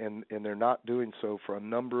 And they're not doing so for a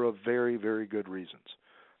number of very, very good reasons.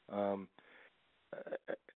 And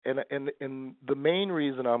the main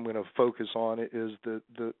reason I'm going to focus on it is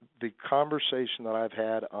the conversation that I've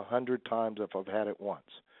had 100 times if I've had it once.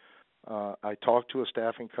 I talk to a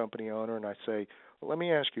staffing company owner and I say, well, let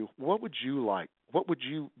me ask you, what would you like? What's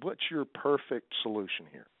your perfect solution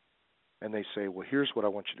here? And they say, well, here's what I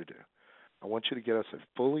want you to do. I want you to get us a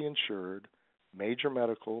fully insured, major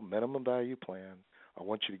medical, minimum value plan. I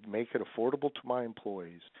want you to make it affordable to my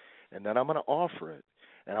employees, and then I'm going to offer it,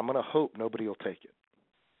 and I'm going to hope nobody will take it.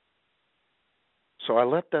 So I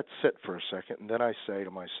let that sit for a second, and then I say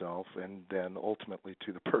to myself, and then ultimately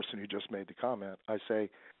to the person who just made the comment, I say,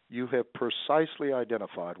 you have precisely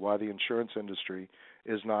identified why the insurance industry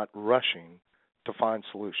is not rushing to find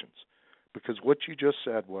solutions. Because what you just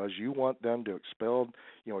said was you want them to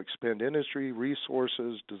expend industry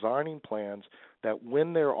resources designing plans that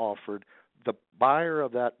when they're offered, the buyer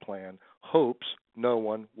of that plan hopes no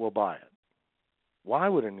one will buy it. Why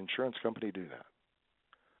would an insurance company do that?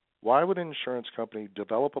 Why would an insurance company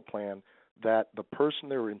develop a plan that the person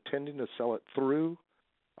they were intending to sell it through,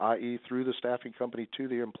 i.e. through the staffing company to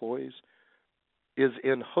the employees, is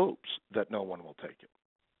in hopes that no one will take it?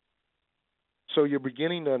 So you're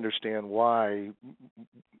beginning to understand why,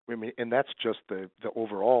 and that's just the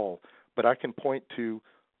overall, but I can point to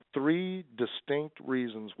 3 distinct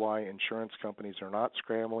reasons why insurance companies are not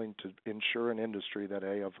scrambling to insure an industry that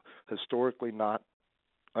they have historically not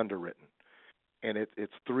underwritten. And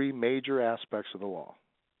it's 3 major aspects of the law.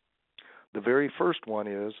 The very first one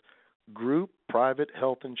is group private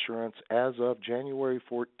health insurance as of January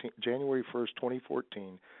 1st,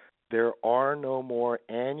 2014. There are no more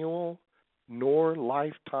annual nor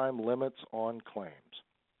lifetime limits on claims.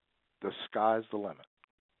 The sky's the limit.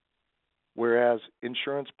 Whereas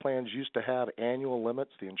insurance plans used to have annual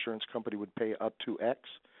limits, the insurance company would pay up to X,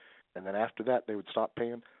 and then after that they would stop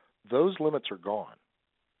paying. Those limits are gone.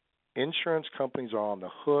 Insurance companies are on the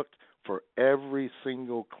hook for every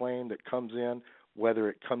single claim that comes in, whether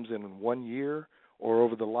it comes in 1 year or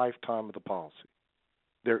over the lifetime of the policy.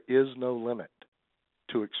 There is no limit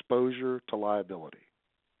to exposure to liability.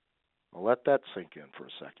 I'll let that sink in for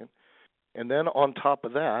a second. And then on top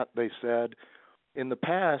of that, they said in the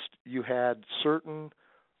past you had certain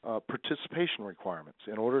participation requirements.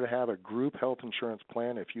 In order to have a group health insurance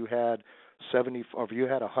plan, if you had 70 or if you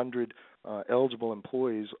had 100 eligible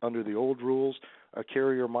employees under the old rules, a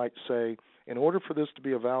carrier might say, in order for this to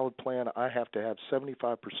be a valid plan, I have to have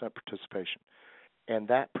 75% participation. And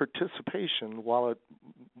that participation, while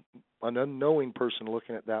an unknowing person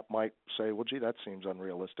looking at that might say, well, gee, that seems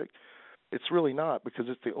unrealistic. It's really not, because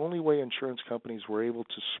it's the only way insurance companies were able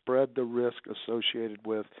to spread the risk associated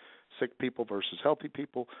with sick people versus healthy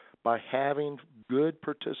people. By having good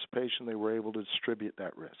participation, they were able to distribute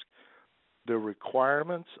that risk. The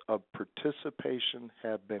requirements of participation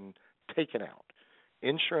have been taken out.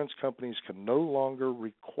 Insurance companies can no longer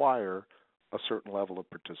require a certain level of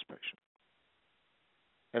participation.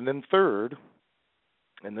 And then third,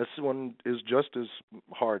 and this one is just as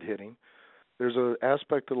hard-hitting, there's an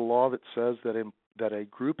aspect of the law that says that a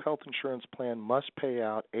group health insurance plan must pay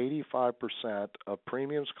out 85% of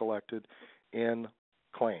premiums collected in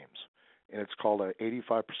claims, and it's called an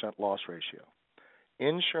 85% loss ratio.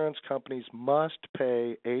 Insurance companies must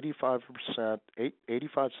pay 85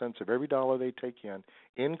 cents of every dollar they take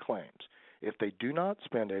in claims. If they do not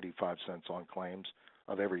spend 85 cents on claims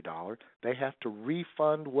of every dollar, they have to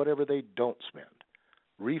refund whatever they don't spend,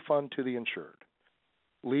 refund to the insured,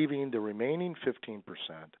 leaving the remaining 15%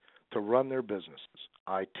 to run their businesses,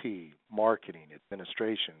 IT, marketing,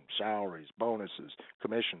 administration, salaries, bonuses,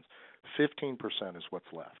 commissions. 15% is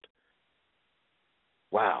what's left.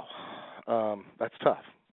 Wow, that's tough.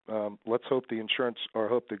 Let's hope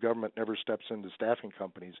hope the government never steps into staffing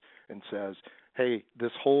companies and says, hey,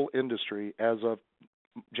 this whole industry as of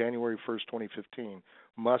January 1st, 2015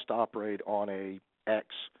 must operate on a X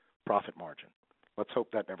profit margin. Let's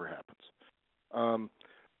hope that never happens.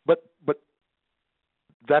 But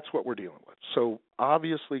that's what we're dealing with. So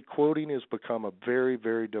obviously, quoting has become a very,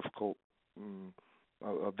 very difficult,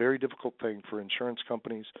 thing for insurance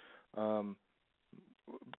companies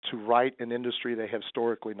to write an industry they have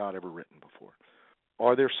historically not ever written before.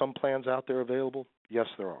 Are there some plans out there available? Yes,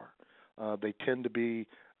 there are. They tend to be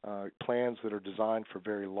plans that are designed for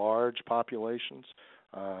very large populations.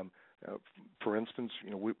 For instance,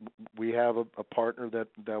 we have a partner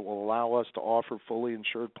that will allow us to offer fully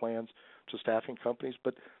insured plans to staffing companies,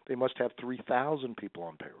 but they must have 3,000 people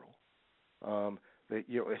on payroll.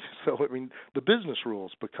 So the business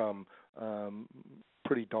rules become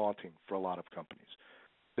pretty daunting for a lot of companies.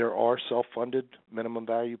 There are self-funded minimum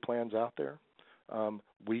value plans out there.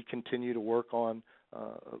 We continue to work on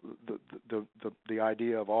the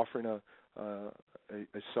idea of offering a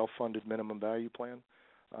self-funded minimum value plan.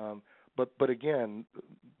 But again,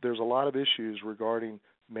 there's a lot of issues regarding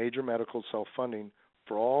major medical self-funding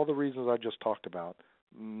for all the reasons I just talked about,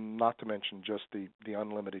 not to mention just the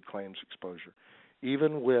unlimited claims exposure.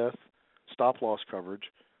 Even with stop-loss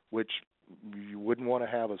coverage, which you wouldn't want to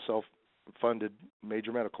have a self-funded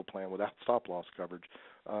major medical plan without stop-loss coverage,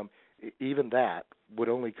 even that would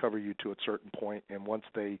only cover you to a certain point, and once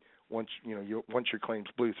your claims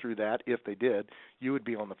blew through that, if they did, you would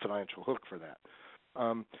be on the financial hook for that.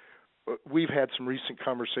 We've had some recent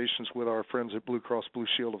conversations with our friends at Blue Cross Blue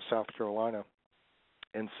Shield of South Carolina,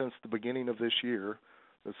 and since the beginning of this year,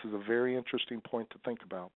 this is a very interesting point to think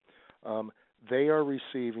about. They are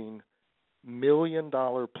receiving $1 million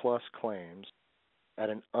plus claims at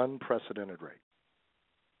an unprecedented rate,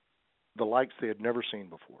 the likes they had never seen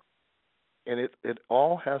before. And it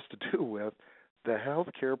all has to do with the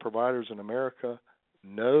healthcare providers in America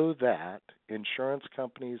know that insurance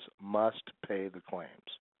companies must pay the claims.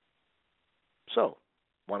 So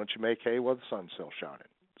why don't you make hay while the sun's still shining?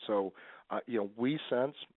 So, we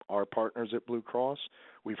sense our partners at Blue Cross.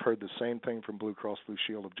 We've heard the same thing from Blue Cross Blue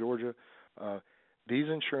Shield of Georgia. These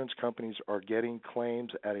insurance companies are getting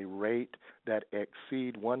claims at a rate that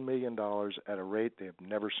exceed $1 million at a rate they have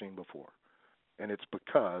never seen before. And it's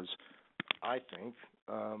because, I think,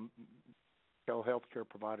 healthcare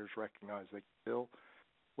providers recognize they can bill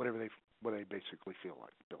whatever they basically feel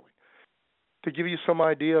like billing. To give you some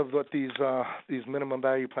idea of what these minimum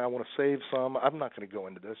value plans, I want to save some. I'm not going to go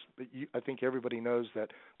into this, but I think everybody knows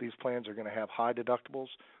that these plans are going to have high deductibles.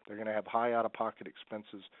 They're going to have high out-of-pocket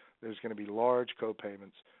expenses. There's going to be large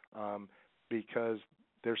co-payments because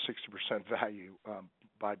they're 60% value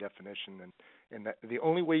by definition. And the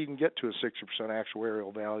only way you can get to a 60%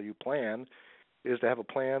 actuarial value plan is to have a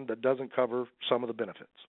plan that doesn't cover some of the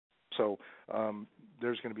benefits. So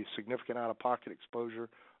there's going to be significant out-of-pocket exposure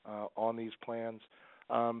on these plans.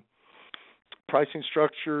 Pricing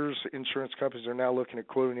structures, insurance companies are now looking at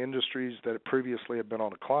quoting industries that previously had been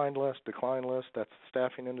on a decline list. That's the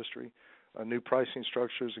staffing industry. New pricing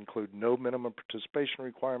structures include no minimum participation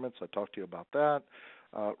requirements. I talked to you about that.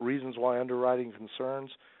 Reasons why underwriting concerns.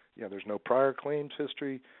 There's no prior claims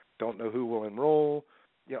history. Don't know who will enroll.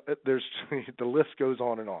 There's the list goes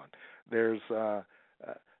on and on. There's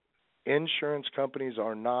insurance companies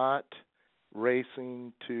are not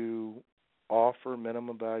racing to offer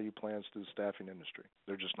minimum value plans to the staffing industry.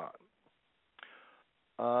 They're just not.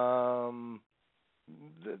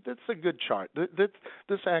 That's a good chart.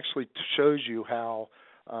 This actually shows you how,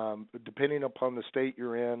 depending upon the state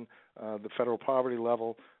you're in, the federal poverty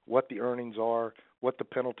level, what the earnings are, what the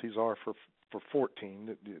penalties are for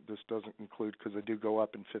 14. This doesn't include because they do go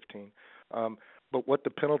up in 15. But what the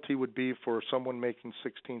penalty would be for someone making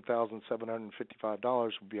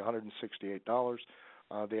 $16,755 would be $168.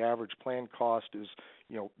 The average plan cost is,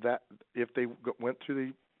 that if they went through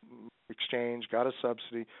the exchange, got a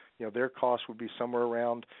subsidy, their cost would be somewhere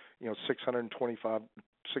around, $627.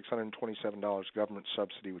 Government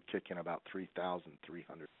subsidy would kick in about $3,335.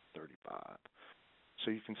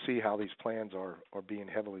 So you can see how these plans are being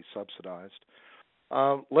heavily subsidized.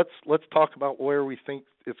 Let's talk about where we think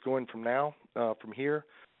it's going from here.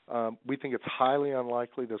 We think it's highly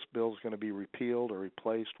unlikely this bill is going to be repealed or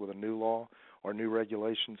replaced with a new law or new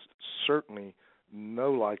regulations. Certainly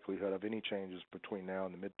no likelihood of any changes between now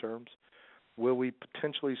and the midterms. Will we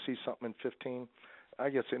potentially see something in 15? I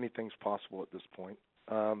guess anything's possible at this point.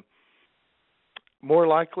 More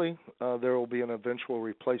likely, there will be an eventual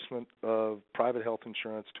replacement of private health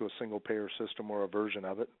insurance to a single-payer system or a version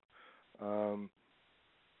of it.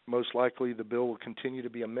 Most likely, the bill will continue to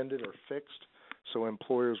be amended or fixed, so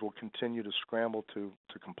employers will continue to scramble to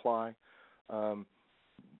comply.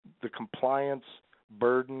 The compliance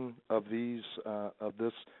burden of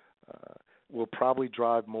this will probably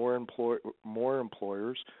drive more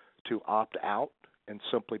employers to opt out and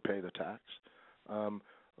simply pay the tax.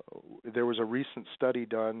 There was a recent study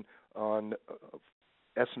done on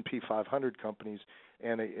S&P 500 companies,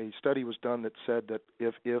 and a study was done that said that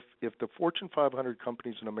if the Fortune 500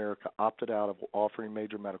 companies in America opted out of offering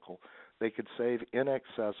major medical, they could save in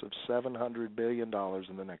excess of $700 billion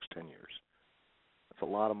in the next 10 years. That's a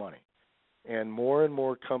lot of money. And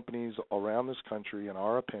more companies around this country, in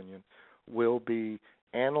our opinion, will be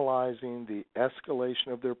analyzing the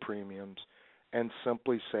escalation of their premiums and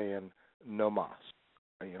simply saying, no mas.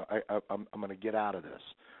 I'm going to get out of this.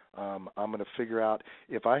 I'm going to figure out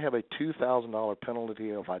if I have a $2,000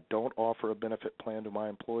 penalty if I don't offer a benefit plan to my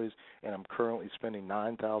employees, and I'm currently spending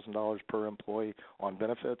 $9,000 per employee on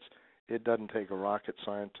benefits, it doesn't take a rocket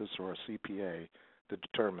scientist or a CPA to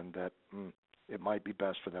determine that it might be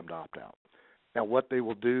best for them to opt out. Now, what they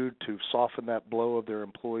will do to soften that blow of their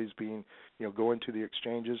employees being, going to the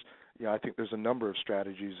exchanges, I think there's a number of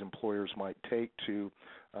strategies employers might take to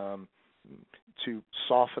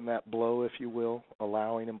soften that blow, if you will,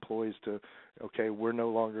 allowing employees to, okay, we're no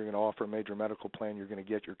longer going to offer a major medical plan. You're going to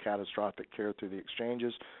get your catastrophic care through the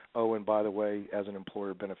exchanges. Oh, and by the way, as an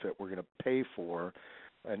employer benefit, we're going to pay for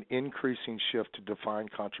an increasing shift to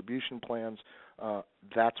defined contribution plans.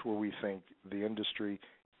 That's where we think the industry,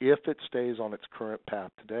 if it stays on its current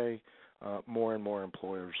path today, more and more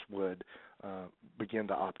employers would begin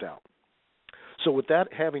to opt out. So with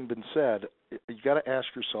that having been said, you got to ask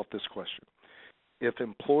yourself this question. If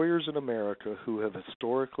employers in America who have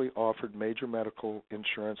historically offered major medical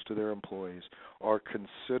insurance to their employees are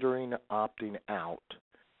considering opting out,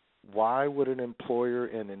 why would an employer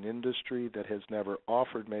in an industry that has never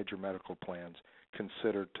offered major medical plans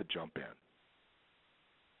consider to jump in?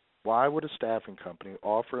 Why would a staffing company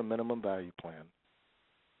offer a minimum value plan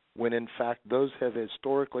when, in fact, those who have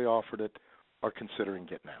historically offered it are considering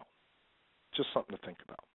getting out? Just something to think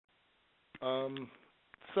about.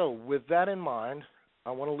 So with that in mind,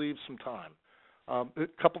 I want to leave some time. A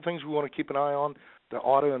couple things we want to keep an eye on. The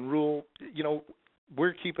auto enroll,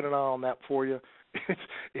 we're keeping an eye on that for you.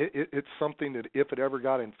 It's something that if it ever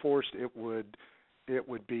got enforced, it would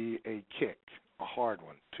be a kick, a hard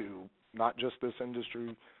one to not just this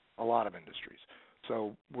industry, a lot of industries.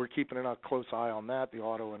 So we're keeping a close eye on that, the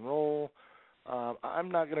auto enroll. I'm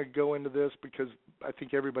not going to go into this because I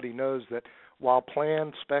think everybody knows that while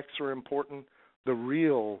plan specs are important, the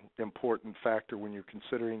real important factor when you're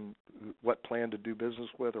considering what plan to do business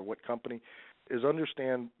with or what company is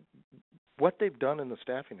understand what they've done in the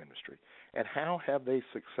staffing industry and how have they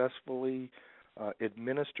successfully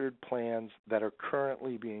administered plans that are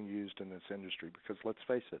currently being used in this industry. Because let's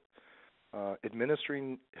face it,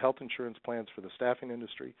 administering health insurance plans for the staffing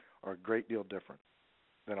industry are a great deal different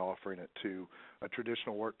than offering it to a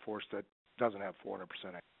traditional workforce that doesn't have 400%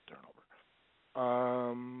 turnover.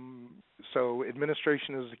 So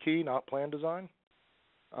administration is the key, not plan design.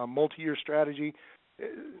 Multi-year strategy,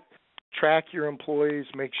 track your employees,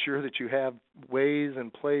 make sure that you have ways in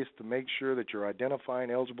place to make sure that you're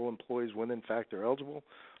identifying eligible employees when in fact they're eligible.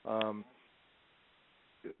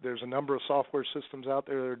 There's a number of software systems out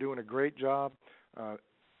there that are doing a great job.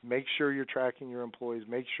 Make sure you're tracking your employees,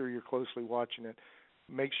 make sure you're closely watching it.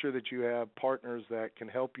 Make sure that you have partners that can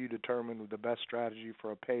help you determine the best strategy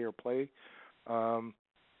for a pay or play.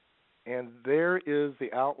 And there is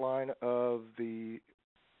the outline of the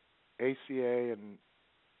ACA and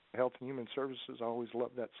Health and Human Services. I always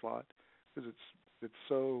love that slide because it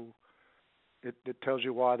tells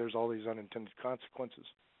you why there's all these unintended consequences.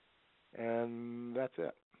 And that's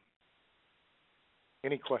it.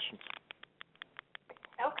 Any questions?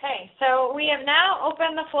 Okay, so we have now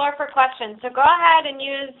opened the floor for questions. So go ahead and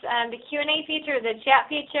use the Q&A feature, the chat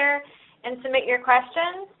feature, and submit your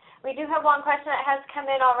questions. We do have one question that has come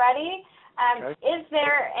in already. Okay. Is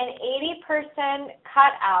there an 80%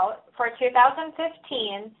 cutout for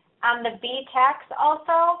 2015 on the B tax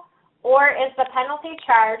also, or is the penalty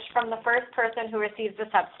charged from the first person who receives the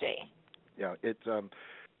subsidy? Yeah,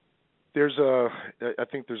 I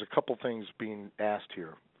think there's a couple things being asked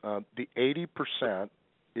here. The 80%.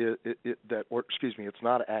 It's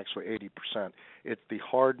not actually 80%. It's the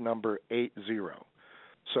hard number 80.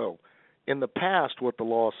 So in the past, what the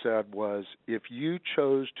law said was if you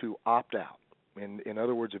chose to opt out, in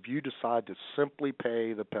other words, if you decide to simply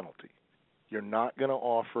pay the penalty, you're not going to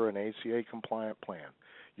offer an ACA-compliant plan.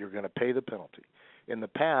 You're going to pay the penalty. In the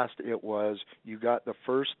past, it was you got the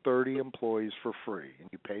first 30 employees for free, and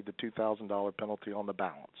you paid the $2,000 penalty on the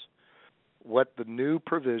balance. What the new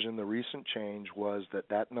provision, the recent change, was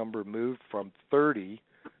that number moved from 30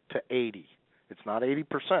 to 80. It's not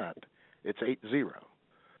 80%. It's 80.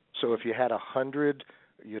 So if you had 100,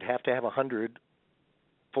 you'd have to have 100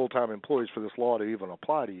 full-time employees for this law to even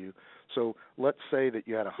apply to you. So let's say that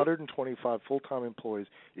you had 125 full-time employees.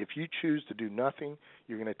 If you choose to do nothing,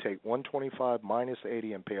 you're going to take 125 minus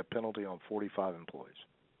 80 and pay a penalty on 45 employees.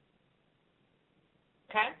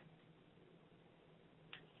 Okay.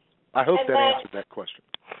 I hope that answered that question.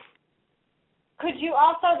 Could you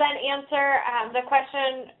also then answer the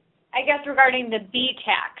question, I guess, regarding the B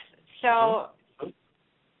tax? So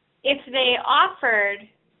if they offered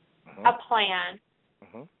a plan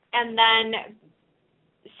and then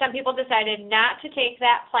some people decided not to take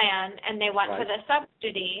that plan and they went to the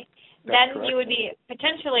subsidy, then you would be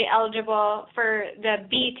potentially eligible for the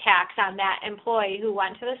B tax on that employee who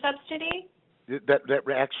went to the subsidy? That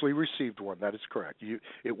actually received one. That is correct.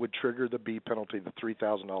 It would trigger the B penalty, the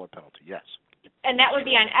 $3,000 penalty, yes. And that would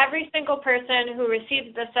be on every single person who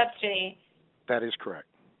receives the subsidy? That is correct.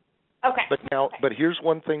 Okay. But here's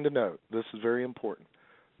one thing to note. This is very important.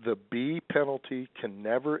 the B penalty can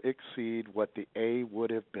never exceed what the A would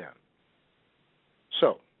have been.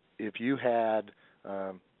 So if you had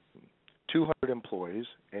 200 employees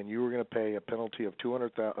and you were going to pay a penalty of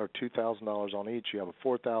 $2,000 on each, you have a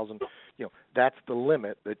 $4,000. That's the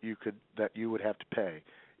limit that you would have to pay.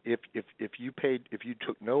 If you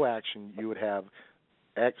took no action, you would have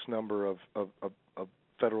X number of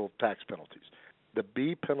federal tax penalties. The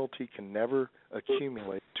B penalty can never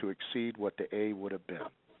accumulate to exceed what the A would have been.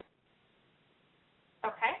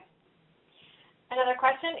 Okay. Another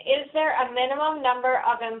question, is there a minimum number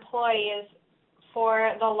of employees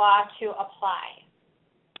for the law to apply?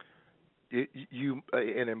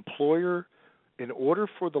 An employer, in order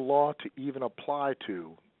for the law to even apply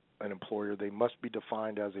to an employer, they must be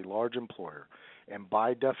defined as a large employer. And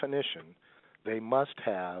by definition, they must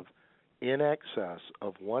have in excess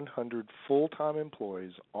of 100 full-time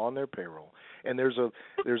employees on their payroll. And there's a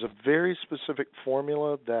very specific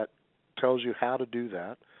formula that tells you how to do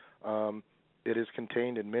that. It is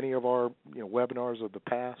contained in many of our webinars of the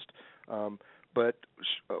past. But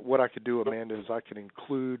what I could do, Amanda, is I could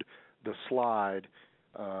include the slide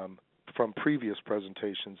from previous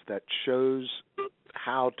presentations that shows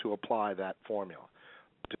how to apply that formula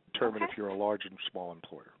to determine if you're a large and small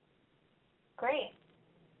employer. Great.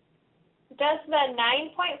 Does the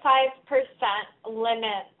 9.5%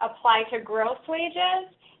 limit apply to gross wages,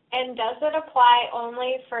 and does it apply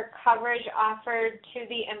only for coverage offered to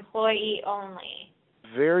the employee only?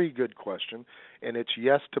 Very good question, and it's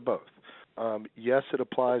yes to both. Yes, it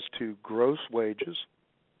applies to gross wages.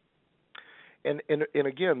 And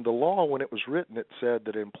again, the law, when it was written, it said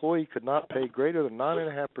that an employee could not pay greater than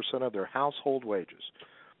 9.5% of their household wages.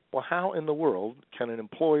 Well, how in the world can an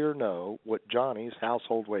employer know what Johnny's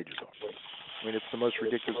household wages are? I mean, it's the most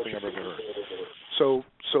ridiculous thing I've ever heard. So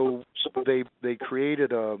they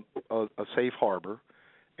created a safe harbor,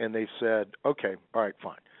 and they said, okay, all right,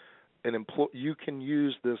 fine. You can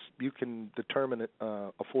use this. You can determine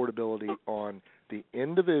affordability on the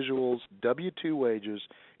individual's W-2 wages,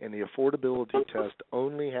 and the affordability test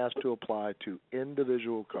only has to apply to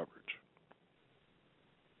individual coverage.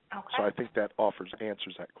 Okay. So I think that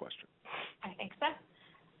answers that question. I think so.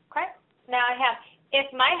 Okay. Now I have,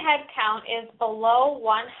 if my head count is below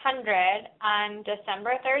 100 on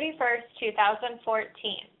December 31st, 2014,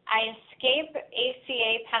 I escape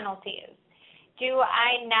ACA penalties. Do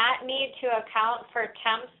I not need to account for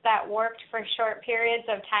temps that worked for short periods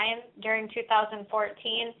of time during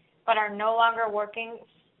 2014 but are no longer working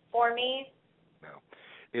for me? No.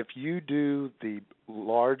 If you do the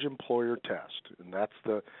large employer test, and that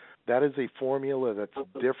is a formula that's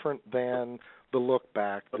different than the look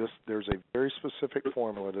back. There's a very specific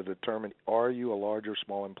formula to determine, are you a large or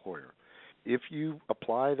small employer? If you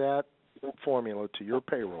apply that formula to your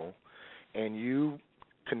payroll and you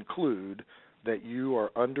conclude that you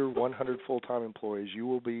are under 100 full-time employees, you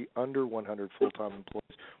will be under 100 full-time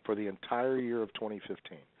employees for the entire year of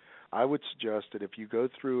 2015. I would suggest that if you go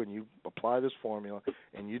through and you apply this formula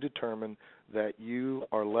and you determine that you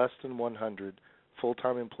are less than 100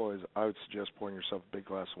 full-time employees, I would suggest pouring yourself a big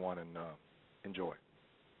glass of wine and enjoy.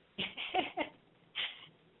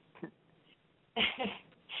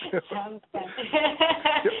 Sounds good.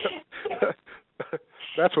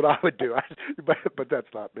 That's what I would do, but that's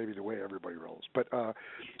not maybe the way everybody rolls. But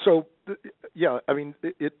yeah, I mean,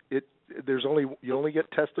 you only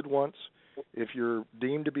get tested once. If you're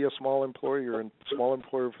deemed to be a small employer, you're a small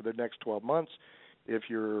employer for the next 12 months. If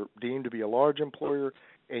you're deemed to be a large employer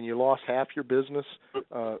and you lost half your business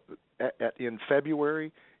in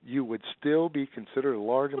February, you would still be considered a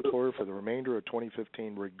large employer for the remainder of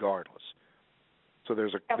 2015 regardless. So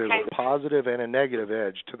there's a positive and a negative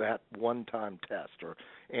edge to that one-time test or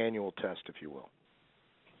annual test, if you will.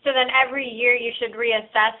 So then every year you should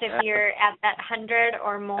reassess if you're at that 100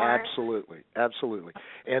 or more? Absolutely.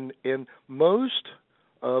 And in most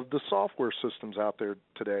of the software systems out there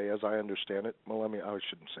today, as I understand it, I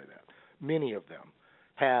shouldn't say that. Many of them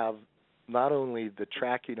have not only the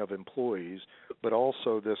tracking of employees, but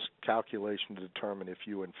also this calculation to determine if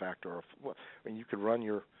you, in fact, are. I mean, you could run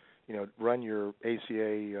your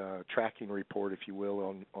ACA tracking report, if you will,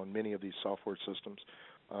 on many of these software systems.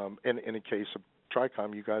 And in the case of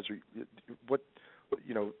Tricom, you guys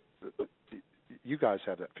you guys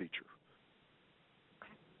have that feature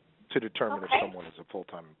to determine if someone is a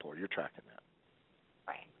full-time employee. You're tracking that.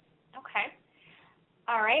 Right. Okay.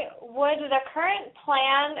 All right. Would the current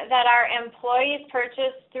plan that our employees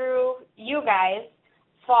purchase through you guys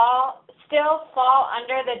still fall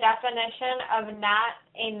under the definition of not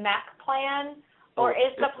a MEC plan, Or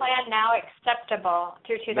is the plan now acceptable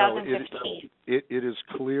through 2015? No, it is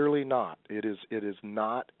clearly not. It is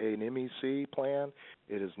not an MEC plan.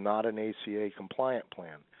 It is not an ACA compliant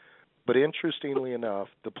plan. But interestingly enough,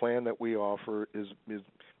 the plan that we offer is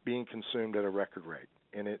being consumed at a record rate,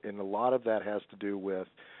 and a lot of that has to do with,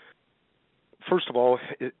 first of all,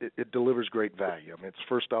 it delivers great value. I mean, it's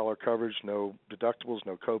first dollar coverage, no deductibles,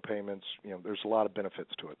 no co-payments. There's a lot of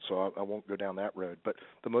benefits to it, so I won't go down that road. But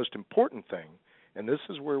the most important thing, and this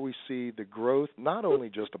is where we see the growth not only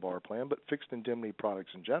just of our plan, but fixed indemnity products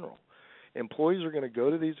in general. Employees are going to go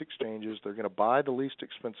to these exchanges. They're going to buy the least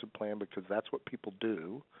expensive plan because that's what people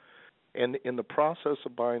do. And in the process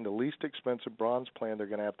of buying the least expensive bronze plan, they're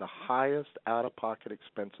going to have the highest out-of-pocket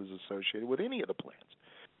expenses associated with any of the plans.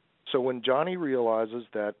 So when Johnny realizes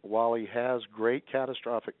that while he has great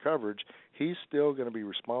catastrophic coverage, he's still going to be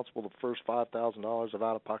responsible for the first $5,000 of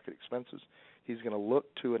out-of-pocket expenses, he's going to look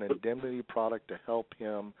to an indemnity product to help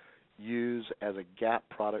him use as a gap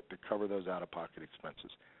product to cover those out-of-pocket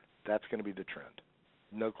expenses. That's going to be the trend,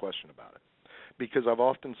 no question about it. Because I've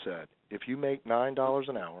often said, if you make $9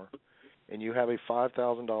 an hour and you have a $5,000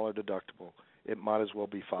 deductible, it might as well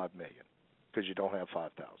be $5 million because you don't have $5,000.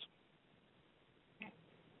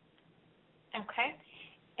 Okay.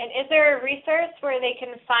 And is there a resource where they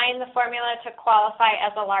can find the formula to qualify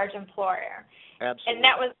as a large employer? Absolutely. And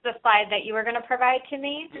that was the slide that you were going to provide to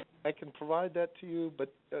me? I can provide that to you,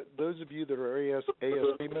 but those of you that are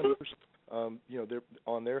ASA members, they're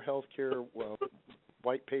on their health care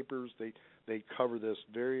white papers, they cover this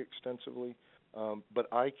very extensively. But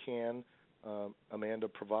I can, Amanda,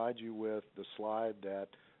 provide you with the slide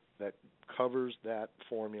that covers that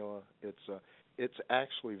formula. It's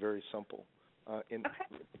actually very simple. Okay.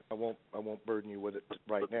 I won't burden you with it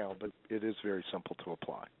right now, but it is very simple to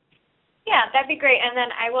apply. Yeah, that'd be great. And then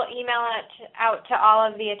I will email it out to all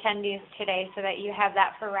of the attendees today so that you have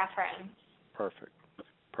that for reference. Perfect.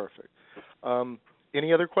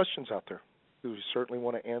 Any other questions out there? We certainly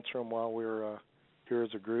want to answer them while we're here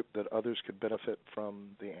as a group that others could benefit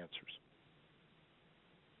from the answers.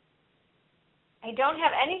 I don't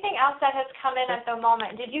have anything else that has come in at the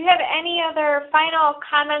moment. Did you have any other final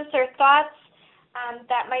comments or thoughts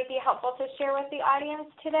that might be helpful to share with the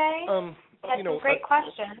audience today? Had some great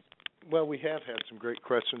questions. Well, we have had some great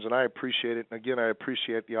questions, and I appreciate it. And again, I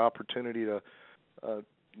appreciate the opportunity to,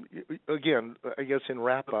 again, I guess in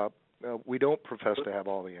wrap-up, we don't profess to have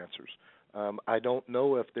all the answers. I don't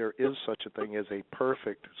know if there is such a thing as a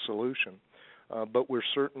perfect solution, but we're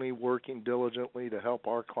certainly working diligently to help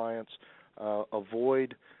our clients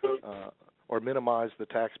avoid or minimize the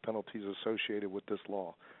tax penalties associated with this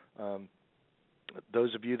law.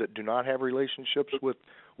 Those of you that do not have relationships with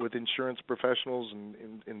insurance professionals,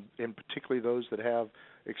 and particularly those that have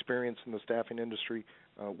experience in the staffing industry,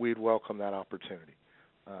 we'd welcome that opportunity.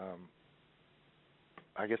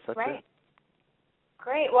 I guess that's it.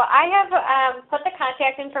 Great. Well, I have put the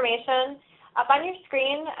contact information up on your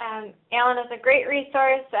screen. Alan is a great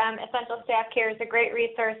resource. Essential Staff Care is a great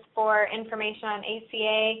resource for information on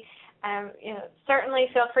ACA. Certainly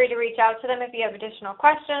feel free to reach out to them if you have additional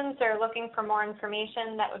questions or looking for more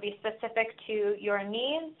information that would be specific to your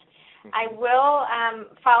needs. I will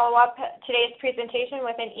follow up today's presentation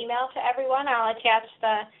with an email to everyone. I'll attach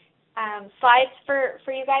the slides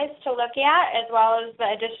for you guys to look at, as well as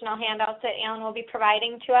the additional handouts that Alan will be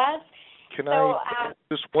providing to us.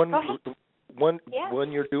 Just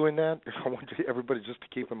when you're doing that, I want everybody just to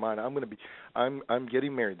keep in mind, I'm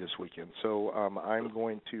getting married this weekend, so I'm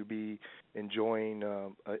going to be enjoying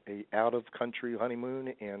a out of country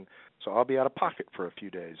honeymoon, and so I'll be out of pocket for a few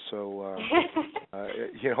days. So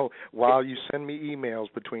while you send me emails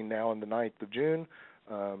between now and the 9th of June,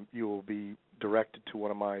 you will be directed to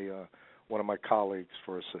one of my colleagues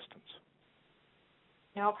for assistance.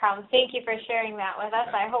 No problem. Thank you for sharing that with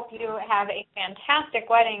us. I hope you have a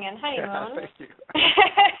fantastic wedding and honeymoon. Thank you.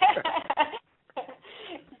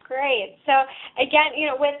 Great. So again,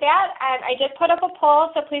 with that, I did put up a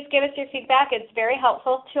poll, so please give us your feedback. It's very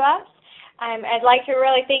helpful to us. I'd like to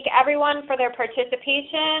really thank everyone for their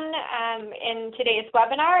participation in today's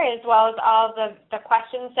webinar, as well as all the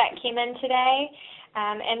questions that came in today.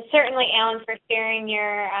 And certainly, Alan, for sharing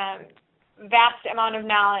your vast amount of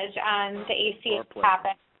knowledge on the ACA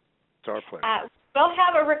topic. It's our pleasure. We'll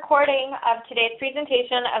have a recording of today's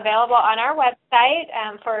presentation available on our website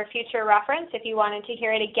for future reference if you wanted to hear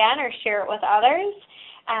it again or share it with others.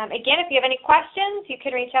 Again, if you have any questions, you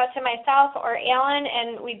can reach out to myself or Alan,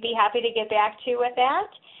 and we'd be happy to get back to you with that.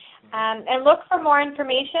 And look for more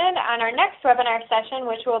information on our next webinar session,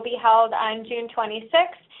 which will be held on June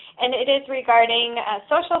 26th, and it is regarding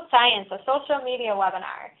social science, a social media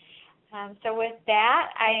webinar. So with that,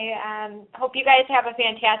 I hope you guys have a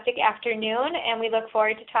fantastic afternoon, and we look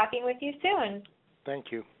forward to talking with you soon.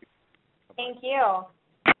 Thank you. Thank you.